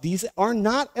problems. But these are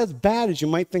not as bad as you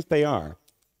might think they are.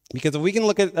 Because if we can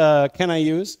look at Can I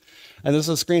Use, and this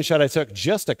is a screenshot I took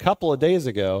just a couple of days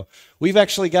ago, we've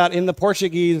actually got in the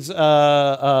Portuguese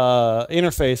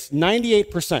interface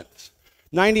 98%.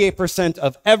 98%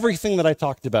 of everything that I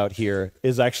talked about here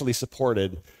is actually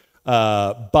supported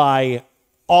by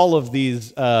all of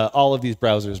these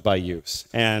browsers by use.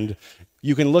 And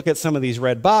you can look at some of these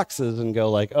red boxes and go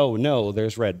like, oh no,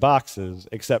 there's red boxes,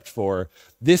 except for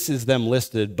this is them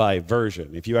listed by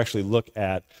version. If you actually look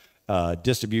at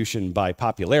distribution by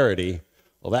popularity,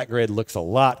 well, that grid looks a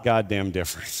lot goddamn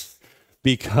different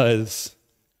because,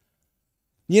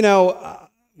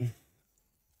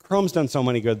 Chrome's done so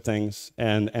many good things,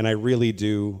 and I really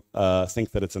do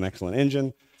think that it's an excellent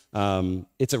engine.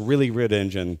 It's a really good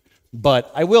engine,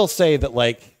 but I will say that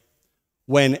like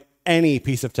when any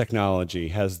piece of technology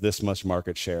has this much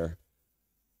market share,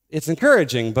 it's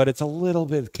encouraging, but it's a little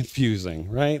bit confusing,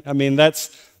 right? I mean,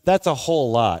 that's a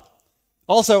whole lot.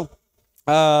 Also,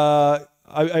 I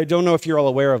don't know if you're all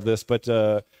aware of this, but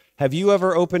Have you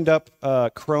ever opened up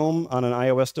Chrome on an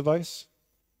iOS device?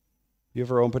 You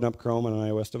ever opened up Chrome on an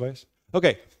iOS device?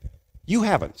 Okay, you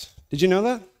haven't. Did you know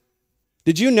that?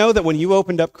 Did you know that when you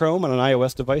opened up Chrome on an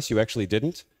iOS device, you actually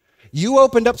didn't? You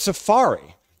opened up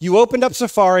Safari. You opened up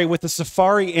Safari with the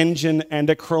Safari engine and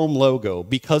a Chrome logo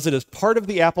because it is part of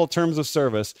the Apple terms of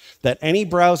service that any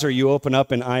browser you open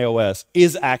up in iOS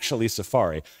is actually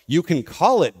Safari. You can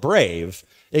call it Brave.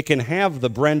 It can have the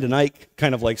Brendan Eich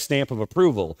kind of like stamp of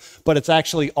approval, but it's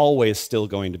actually always still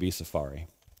going to be Safari.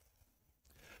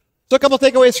 So a couple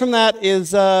takeaways from that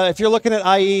is if you're looking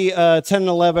at IE 10 and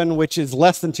 11, which is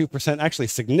less than 2%, actually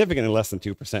significantly less than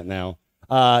 2% now,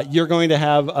 you're going to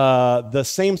have the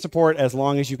same support as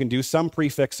long as you can do some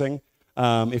prefixing.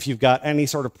 If you've got any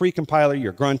sort of precompiler,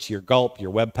 your Grunt, your Gulp,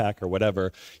 your Webpack, or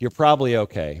whatever, you're probably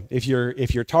okay. If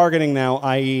you're targeting now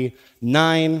IE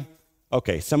 9,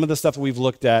 okay, some of the stuff we've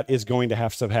looked at is going to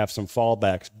have some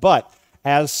fallbacks. But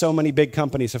as so many big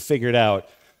companies have figured out,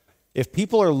 if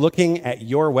people are looking at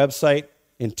your website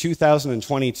in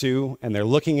 2022 and they're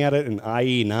looking at it in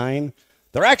IE 9,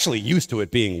 they're actually used to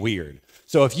it being weird.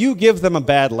 So if you give them a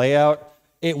bad layout,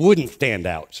 it wouldn't stand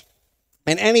out.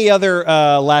 And any other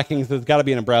lackings, there's got to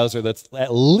be in a browser that's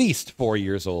at least 4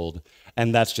 years old,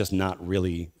 and that's just not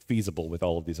really feasible with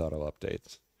all of these auto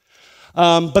updates.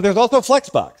 But there's also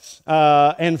Flexbox.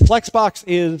 And Flexbox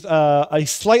is a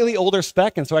slightly older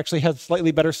spec, and so actually has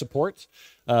slightly better support.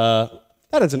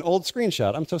 That is an old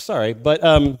screenshot. I'm so sorry. But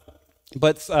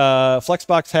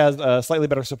Flexbox has slightly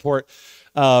better support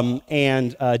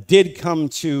and did come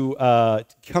to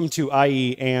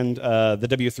IE and the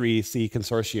W3C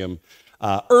consortium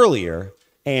earlier.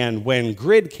 And when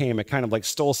Grid came, it kind of like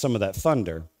stole some of that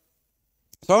thunder.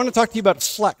 So I want to talk to you about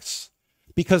Flex,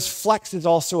 because Flex is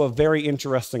also a very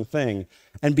interesting thing.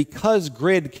 And because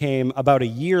Grid came about a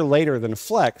year later than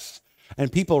Flex, and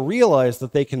people realized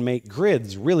that they can make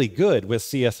grids really good with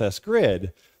CSS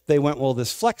Grid, they went, well,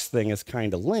 this Flex thing is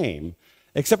kind of lame.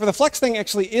 Except for the Flex thing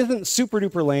actually isn't super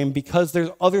duper lame because there's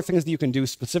other things that you can do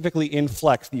specifically in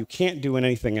Flex that you can't do in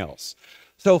anything else.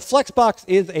 So Flexbox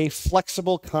is a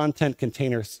flexible content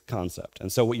container concept.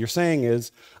 And so what you're saying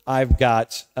is, I've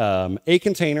got a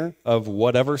container of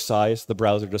whatever size the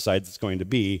browser decides it's going to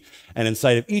be, and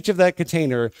inside of each of that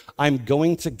container, I'm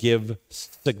going to give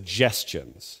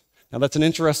suggestions. Now that's an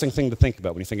interesting thing to think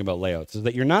about when you think about layouts, is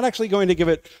that you're not actually going to give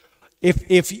it,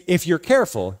 if you're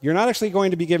careful, you're not actually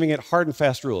going to be giving it hard and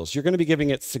fast rules. You're going to be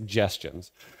giving it suggestions.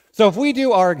 So if we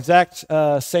do our exact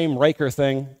same Riker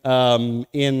thing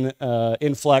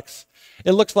in Flex,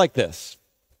 it looks like this.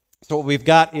 So what we've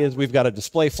got is we've got a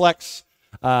display Flex.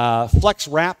 Flex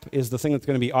wrap is the thing that's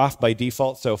going to be off by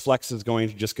default. So Flex is going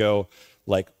to just go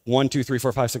like 1, 2, 3,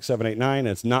 4, 5, 6, 7, 8, 9.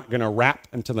 It's not going to wrap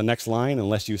into the next line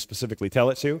unless you specifically tell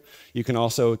it to. You can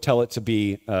also tell it to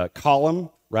be column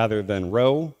rather than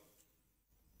row.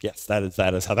 Yes, that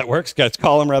is how that works. It's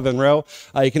column rather than row.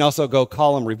 You can also go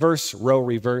column reverse, row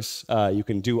reverse. You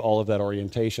can do all of that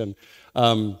orientation.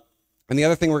 And the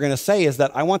other thing we're going to say is that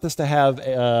I want this to have,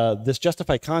 this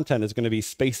justify content is going to be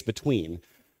space between.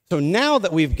 So now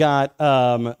that we've got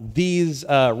these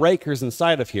rakers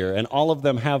inside of here and all of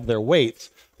them have their weights,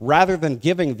 rather than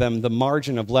giving them the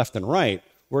margin of left and right,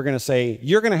 we're going to say,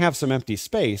 you're going to have some empty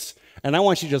space, and I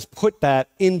want you to just put that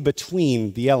in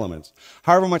between the elements.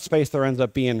 However much space there ends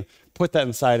up being, put that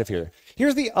inside of here.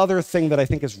 Here's the other thing that I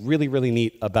think is really, really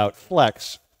neat about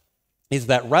Flex, is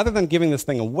that rather than giving this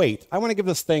thing a weight, I want to give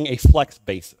this thing a flex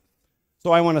basis.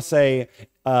 So I want to say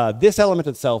this element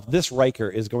itself, this Riker,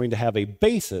 is going to have a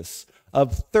basis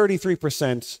of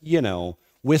 33%, you know,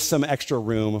 with some extra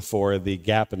room for the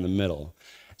gap in the middle.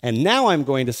 And now I'm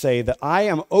going to say that I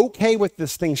am okay with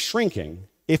this thing shrinking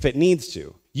if it needs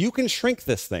to. You can shrink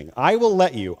this thing. I will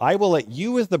let you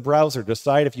as the browser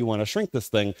decide if you want to shrink this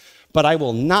thing, but I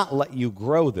will not let you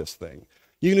grow this thing.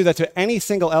 You can do that to any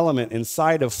single element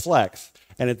inside of Flex,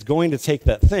 and it's going to take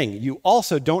that thing. You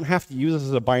also don't have to use this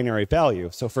as a binary value.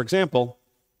 So for example,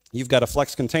 you've got a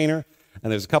Flex container, and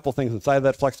there's a couple things inside of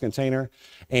that Flex container,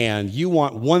 and you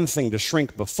want one thing to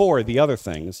shrink before the other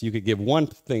things. You could give one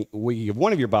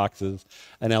of your boxes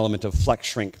an element of Flex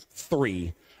shrink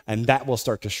 3, and that will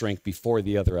start to shrink before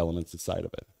the other elements inside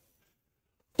of it.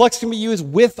 Flex can be used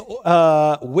with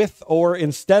or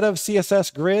instead of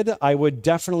CSS Grid. I would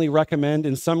definitely recommend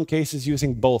in some cases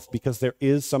using both, because there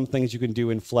is some things you can do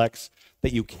in Flex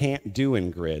that you can't do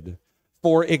in Grid.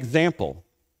 For example,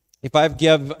 if I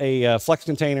give a Flex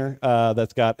container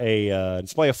that's got a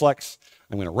display of Flex,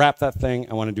 I'm going to wrap that thing.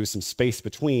 I want to do some space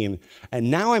between.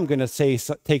 And now I'm going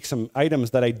to take some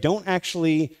items that I don't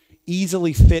actually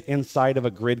easily fit inside of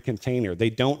a grid container. They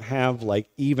don't have like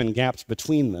even gaps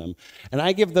between them. And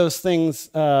I give those things,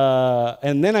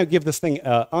 and then I give this thing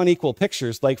unequal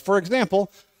pictures. Like for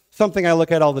example, something I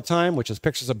look at all the time, which is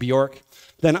pictures of Bjork.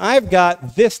 Then I've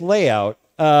got this layout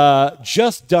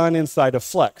just done inside of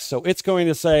Flex. So it's going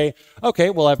to say, okay,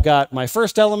 well, I've got my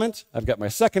first element, I've got my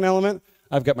second element,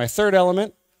 I've got my third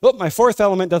element. Oh, my fourth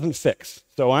element doesn't fix.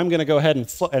 So I'm going to go ahead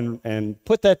and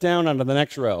put that down onto the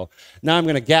next row. Now I'm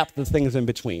going to gap the things in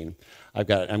between. I'm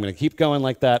going to keep going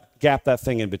like that, gap that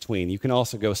thing in between. You can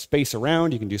also go space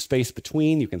around. You can do space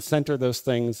between. You can center those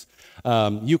things.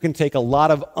 You can take a lot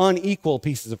of unequal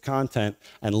pieces of content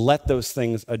and let those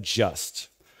things adjust.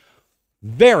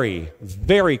 Very,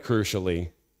 very crucially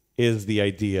is the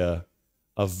idea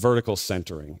of vertical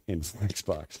centering in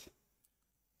Flexbox.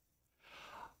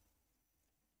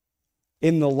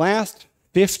 In the last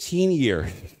 15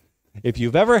 years, if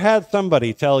you've ever had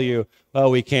somebody tell you,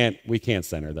 oh, we can't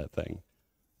center that thing,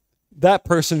 that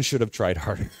person should have tried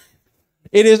harder.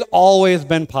 It has always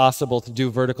been possible to do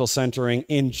vertical centering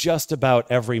in just about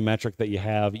every metric that you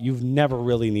have. You've never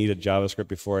really needed JavaScript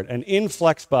before it. And in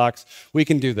Flexbox, we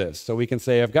can do this. So we can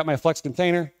say, I've got my Flex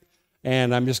container,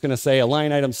 and I'm just going to say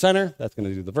align item center. That's going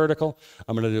to do the vertical.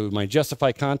 I'm going to do my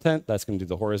justify content. That's going to do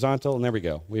the horizontal. And there we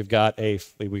go. We've got a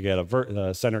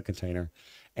center container,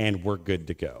 and we're good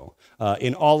to go.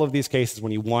 In all of these cases,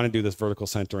 when you want to do this vertical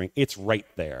centering, it's right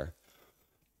there.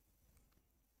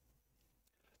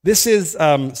 This is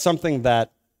something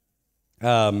that,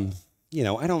 you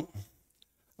know, I don't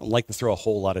like to throw a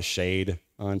whole lot of shade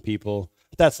on people.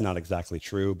 That's not exactly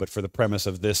true, but for the premise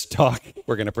of this talk,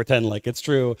 we're going to pretend like it's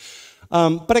true.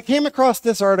 But I came across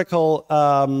this article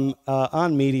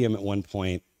on Medium at one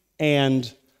point,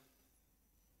 and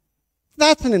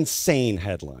that's an insane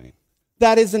headline.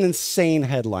 That is an insane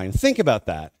headline. Think about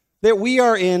that. That we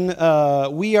are in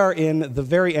the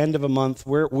very end of a month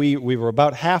where we were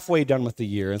about halfway done with the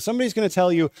year, and somebody's going to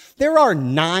tell you there are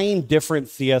 9 different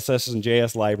CSS and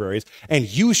JS libraries, and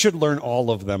you should learn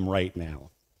all of them right now.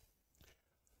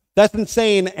 That's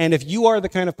insane, and if you are the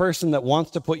kind of person that wants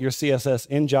to put your CSS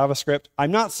in JavaScript,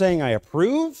 I'm not saying I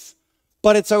approve,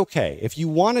 but it's okay. If you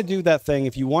want to do that thing,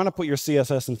 if you want to put your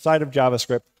CSS inside of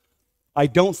JavaScript, I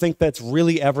don't think that's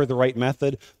really ever the right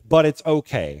method, but it's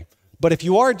okay. But if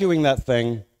you are doing that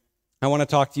thing, I want to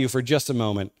talk to you for just a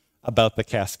moment about the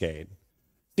cascade.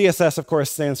 CSS, of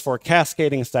course, stands for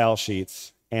Cascading Style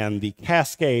Sheets, and the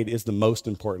cascade is the most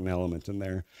important element in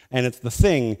there. And it's the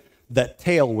thing that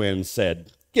Tailwind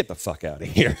said, get the fuck out of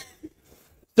here.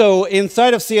 So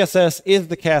inside of CSS is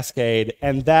the cascade,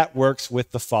 and that works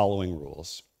with the following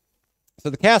rules.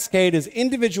 So the cascade is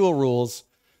individual rules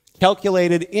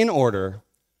calculated in order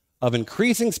of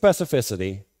increasing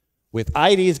specificity, with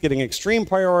IDs getting extreme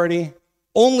priority,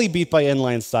 only beat by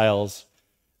inline styles,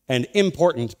 and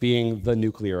important being the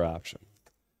nuclear option.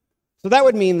 So that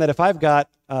would mean that if I've got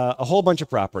a whole bunch of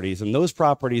properties, and those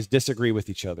properties disagree with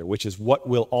each other, which is what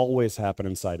will always happen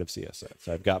inside of CSS.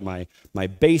 I've got my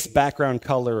base background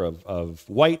color of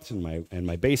white and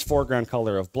my base foreground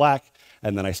color of black,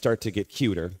 and then I start to get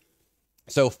cuter.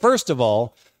 So first of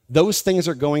all, those things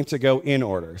are going to go in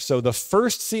order. So the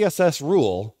first CSS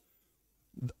rule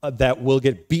that will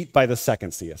get beat by the second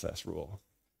CSS rule.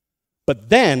 But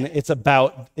then it's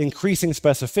about increasing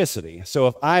specificity. So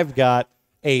if I've got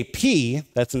a P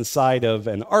that's inside of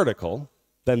an article,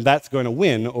 then that's going to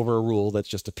win over a rule that's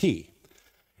just a P.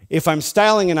 If I'm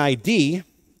styling an ID,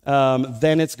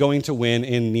 then it's going to win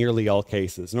in nearly all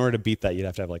cases. In order to beat that, you'd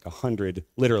have to have like 100,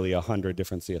 literally 100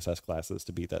 different CSS classes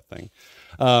to beat that thing.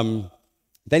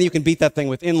 Then you can beat that thing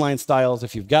with inline styles.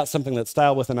 If you've got something that's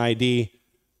styled with an ID,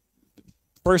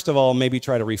 first of all, maybe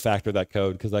try to refactor that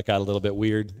code because that got a little bit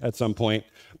weird at some point.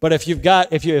 But if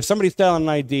somebody's styling an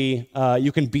ID,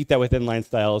 you can beat that with inline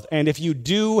styles. And if you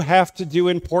do have to do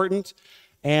important,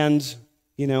 and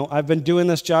you know, I've been doing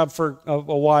this job for a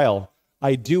while,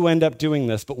 I do end up doing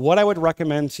this. But what I would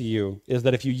recommend to you is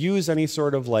that if you use any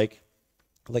sort of like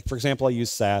for example, I use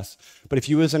Sass, but if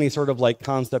you use any sort of like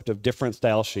concept of different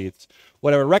style sheets,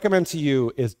 what I would recommend to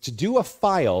you is to do a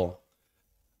file,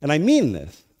 and I mean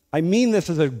this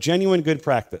as a genuine good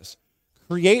practice.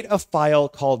 Create a file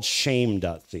called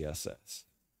shame.css.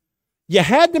 You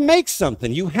had to make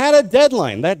something. You had a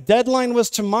deadline. That deadline was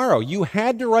tomorrow. You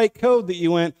had to write code that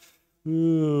you went,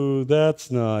 ooh,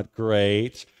 that's not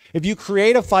great. If you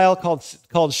create a file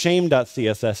called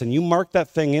shame.css and you mark that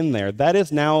thing in there, that is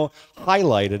now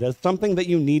highlighted as something that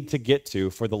you need to get to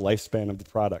for the lifespan of the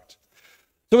product.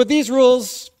 So with these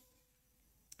rules,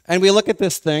 and we look at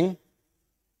this thing,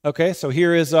 okay, so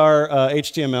here is our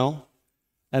HTML,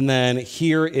 and then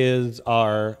here is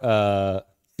our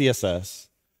CSS.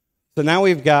 So now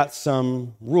we've got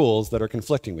some rules that are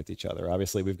conflicting with each other.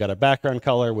 Obviously, we've got a background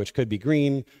color, which could be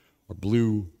green or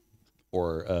blue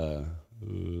or,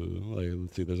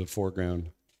 let's see, there's a foreground.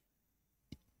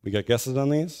 We got guesses on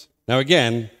these? Now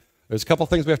again, there's a couple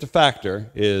things we have to factor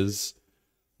is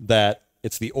that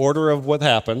it's the order of what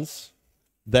happens,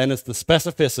 then it's the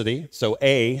specificity, so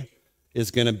A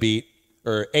is going to beat,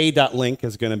 or A.link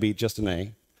is going to beat just an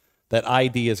A. That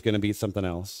ID is going to beat something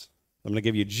else. I'm going to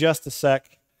give you just a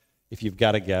sec if you've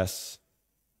got a guess.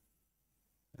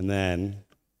 And then,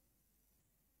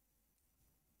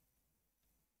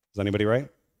 is anybody right?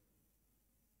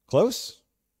 Close?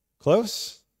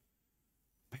 Close?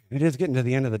 It is getting to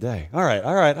the end of the day. All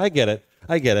right, I get it.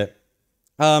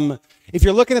 If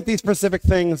you're looking at these specific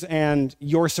things and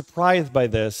you're surprised by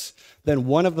this, then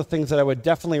one of the things that I would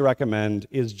definitely recommend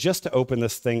is just to open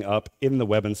this thing up in the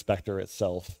web inspector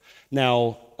itself.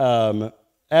 Now,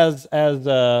 as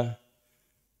I've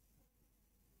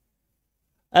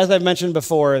mentioned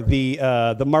before,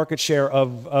 the market share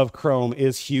of Chrome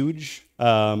is huge.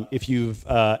 If you've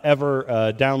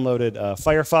ever downloaded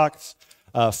Firefox,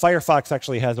 Firefox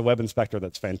actually has a web inspector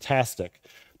that's fantastic.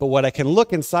 But what I can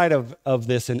look inside of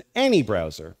this in any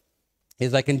browser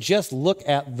is I can just look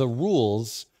at the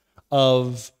rules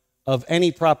of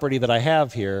any property that I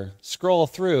have here, scroll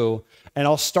through, and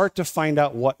I'll start to find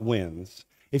out what wins.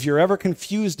 If you're ever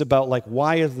confused about like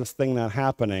why is this thing not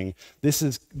happening, this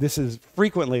is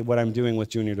frequently what I'm doing with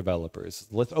junior developers.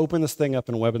 Let's open this thing up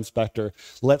in Web Inspector,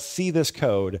 let's see this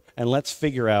code, and let's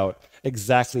figure out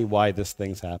exactly why this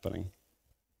thing's happening.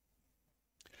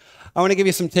 I want to give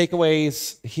you some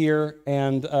takeaways here,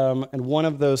 and one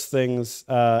of those things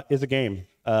is a game.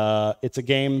 It's a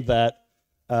game that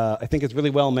I think is really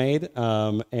well made,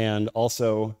 and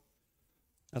also,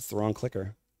 that's the wrong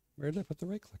clicker. Where did I put the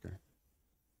right clicker?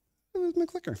 Where's my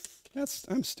clicker?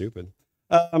 I'm stupid.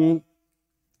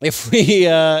 If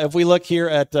we look here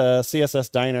at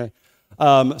CSS Diner,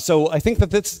 so I think that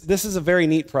this is a very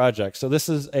neat project. So this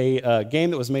is a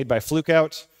game that was made by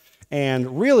Flukeout.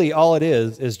 And really all it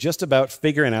is just about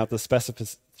figuring out the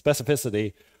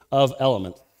specificity of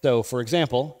elements. So for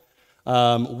example,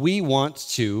 we want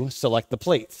to select the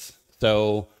plates.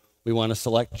 So we want to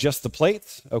select just the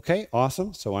plates. Okay,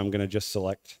 awesome. So I'm going to just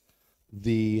select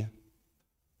the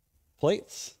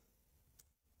plates.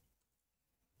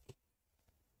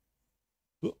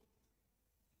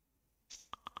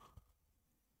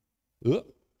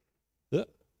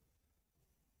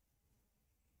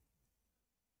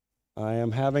 I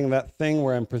am having that thing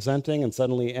where I'm presenting and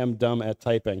suddenly am dumb at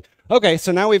typing. Okay,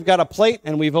 so now we've got a plate,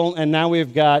 and now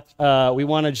we've got we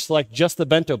want to select just the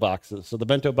bento boxes. So the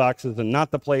bento boxes and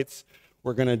not the plates.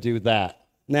 We're going to do that.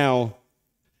 Now,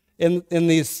 in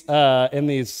these,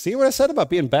 see what I said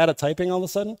about being bad at typing all of a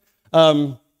sudden?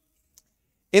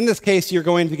 In this case, you're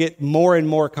going to get more and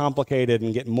more complicated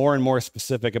and get more and more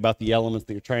specific about the elements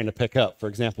that you're trying to pick up. For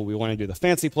example, we want to do the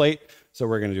fancy plate, so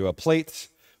we're going to do a plate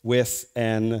with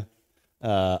an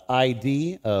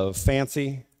ID of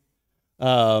fancy.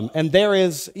 And there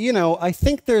is, I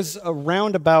think there's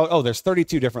around about, there's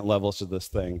 32 different levels to this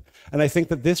thing. And I think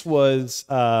that this was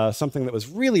something that was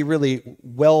really, really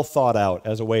well thought out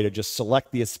as a way to just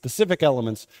select the specific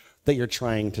elements that you're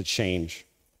trying to change.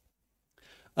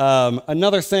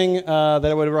 Another thing that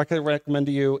I would recommend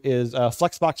to you is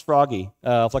Flexbox Froggy.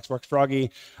 Flexbox Froggy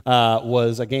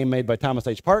was a game made by Thomas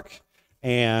H. Park.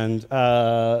 And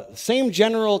same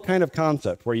general kind of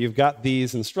concept where you've got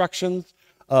these instructions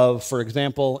of, for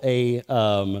example,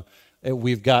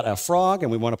 we've got a frog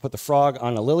and we want to put the frog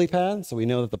on a lily pad. So we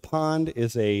know that the pond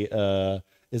is a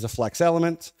flex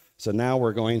element. So now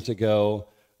we're going to go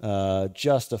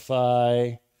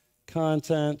justify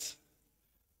content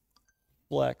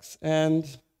flex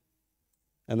end,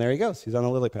 and there he goes. He's on a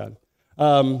lily pad.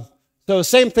 So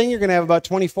same thing, you're going to have about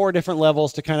 24 different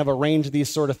levels to kind of arrange these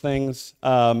sort of things.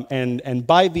 And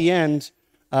by the end,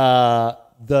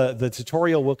 the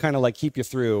tutorial will kind of like keep you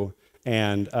through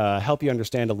and help you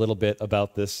understand a little bit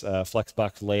about this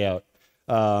Flexbox layout.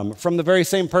 From the very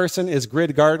same person is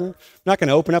Grid Garden. I'm not going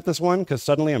to open up this one because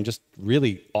suddenly I'm just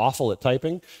really awful at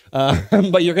typing.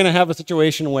 But you're going to have a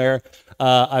situation where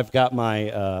I've got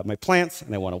my plants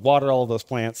and I want to water all of those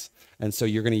plants. And so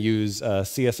you're going to use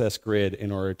CSS Grid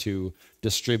in order to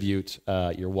distribute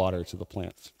your water to the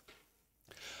plants.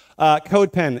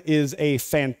 CodePen is a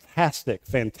fantastic,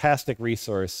 fantastic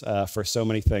resource for so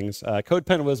many things.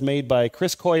 CodePen was made by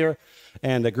Chris Coyer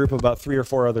and a group of about 3 or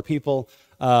 4 other people.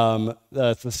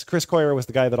 Chris Coyer was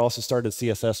the guy that also started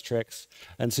CSS Tricks.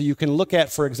 And so you can look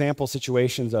at, for example,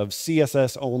 situations of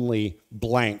CSS only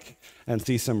blank and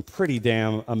see some pretty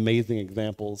damn amazing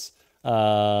examples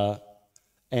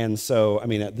And so, I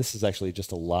mean, this is actually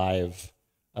just a live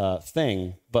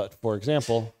thing. But for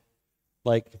example,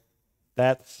 like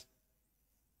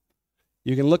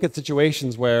you can look at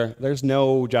situations where there's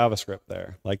no JavaScript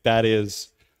there. Like that is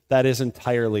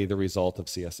entirely the result of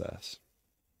CSS.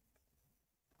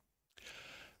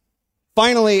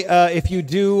 Finally, if you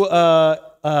do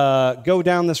go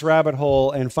down this rabbit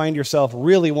hole and find yourself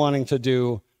really wanting to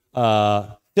do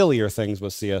sillier things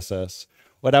with CSS,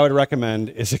 what I would recommend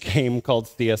is a game called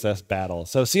CSS Battle.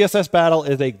 So CSS Battle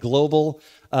is a global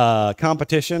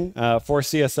competition for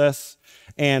CSS.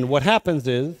 And what happens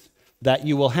is that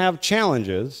you will have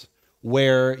challenges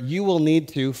where you will need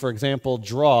to, for example,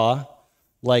 draw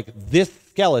like this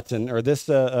skeleton or this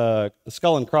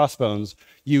skull and crossbones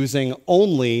using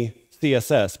only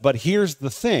CSS. But here's the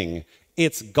thing,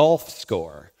 it's golf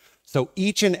score. So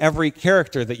each and every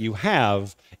character that you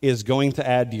have is going to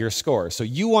add to your score. So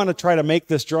you want to try to make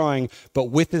this drawing, but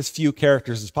with as few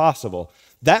characters as possible.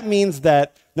 That means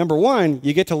that, number one,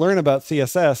 you get to learn about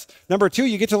CSS. Number two,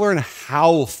 you get to learn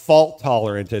how fault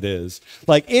tolerant it is.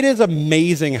 Like, it is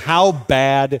amazing how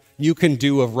bad you can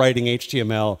do of writing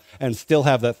HTML and still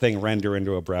have that thing render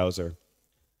into a browser.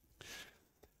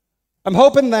 I'm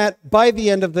hoping that by the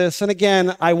end of this, and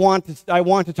again, I want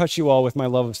to touch you all with my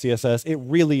love of CSS. It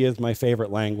really is my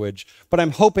favorite language. But I'm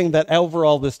hoping that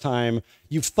overall this time,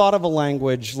 you've thought of a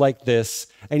language like this,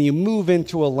 and you move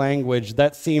into a language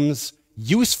that seems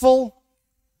useful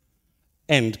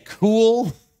and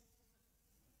cool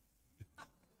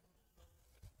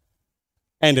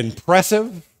and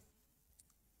impressive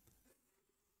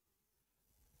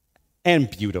and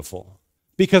beautiful.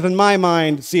 Because in my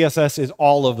mind, CSS is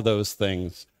all of those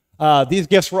things. These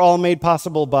GIFs were all made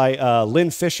possible by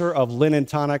Lynn Fisher of Lynn and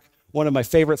Tonic, one of my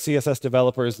favorite CSS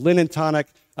developers. Lynn and Tonic,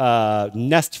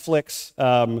 Nestflix.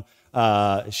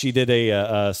 She did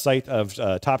a site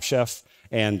of Top Chef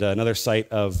and another site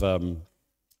of the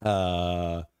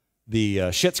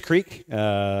Schitt's Creek.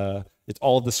 It's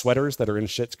all of the sweaters that are in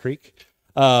Schitt's Creek.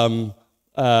 And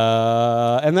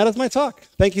that is my talk.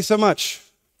 Thank you so much.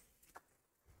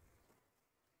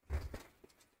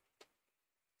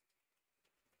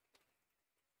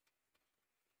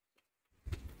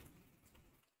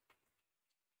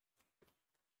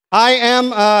 I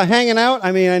am hanging out.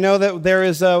 I mean, I know that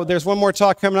there's one more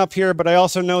talk coming up here, but I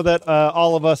also know that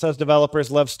all of us as developers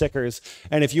love stickers.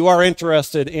 And if you are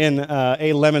interested in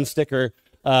a lemon sticker,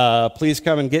 please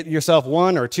come and get yourself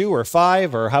 1 or 2 or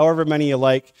 5 or however many you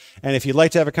like. And if you'd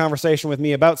like to have a conversation with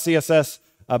me about CSS,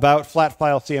 about flat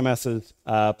file CMSs,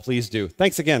 please do.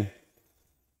 Thanks again.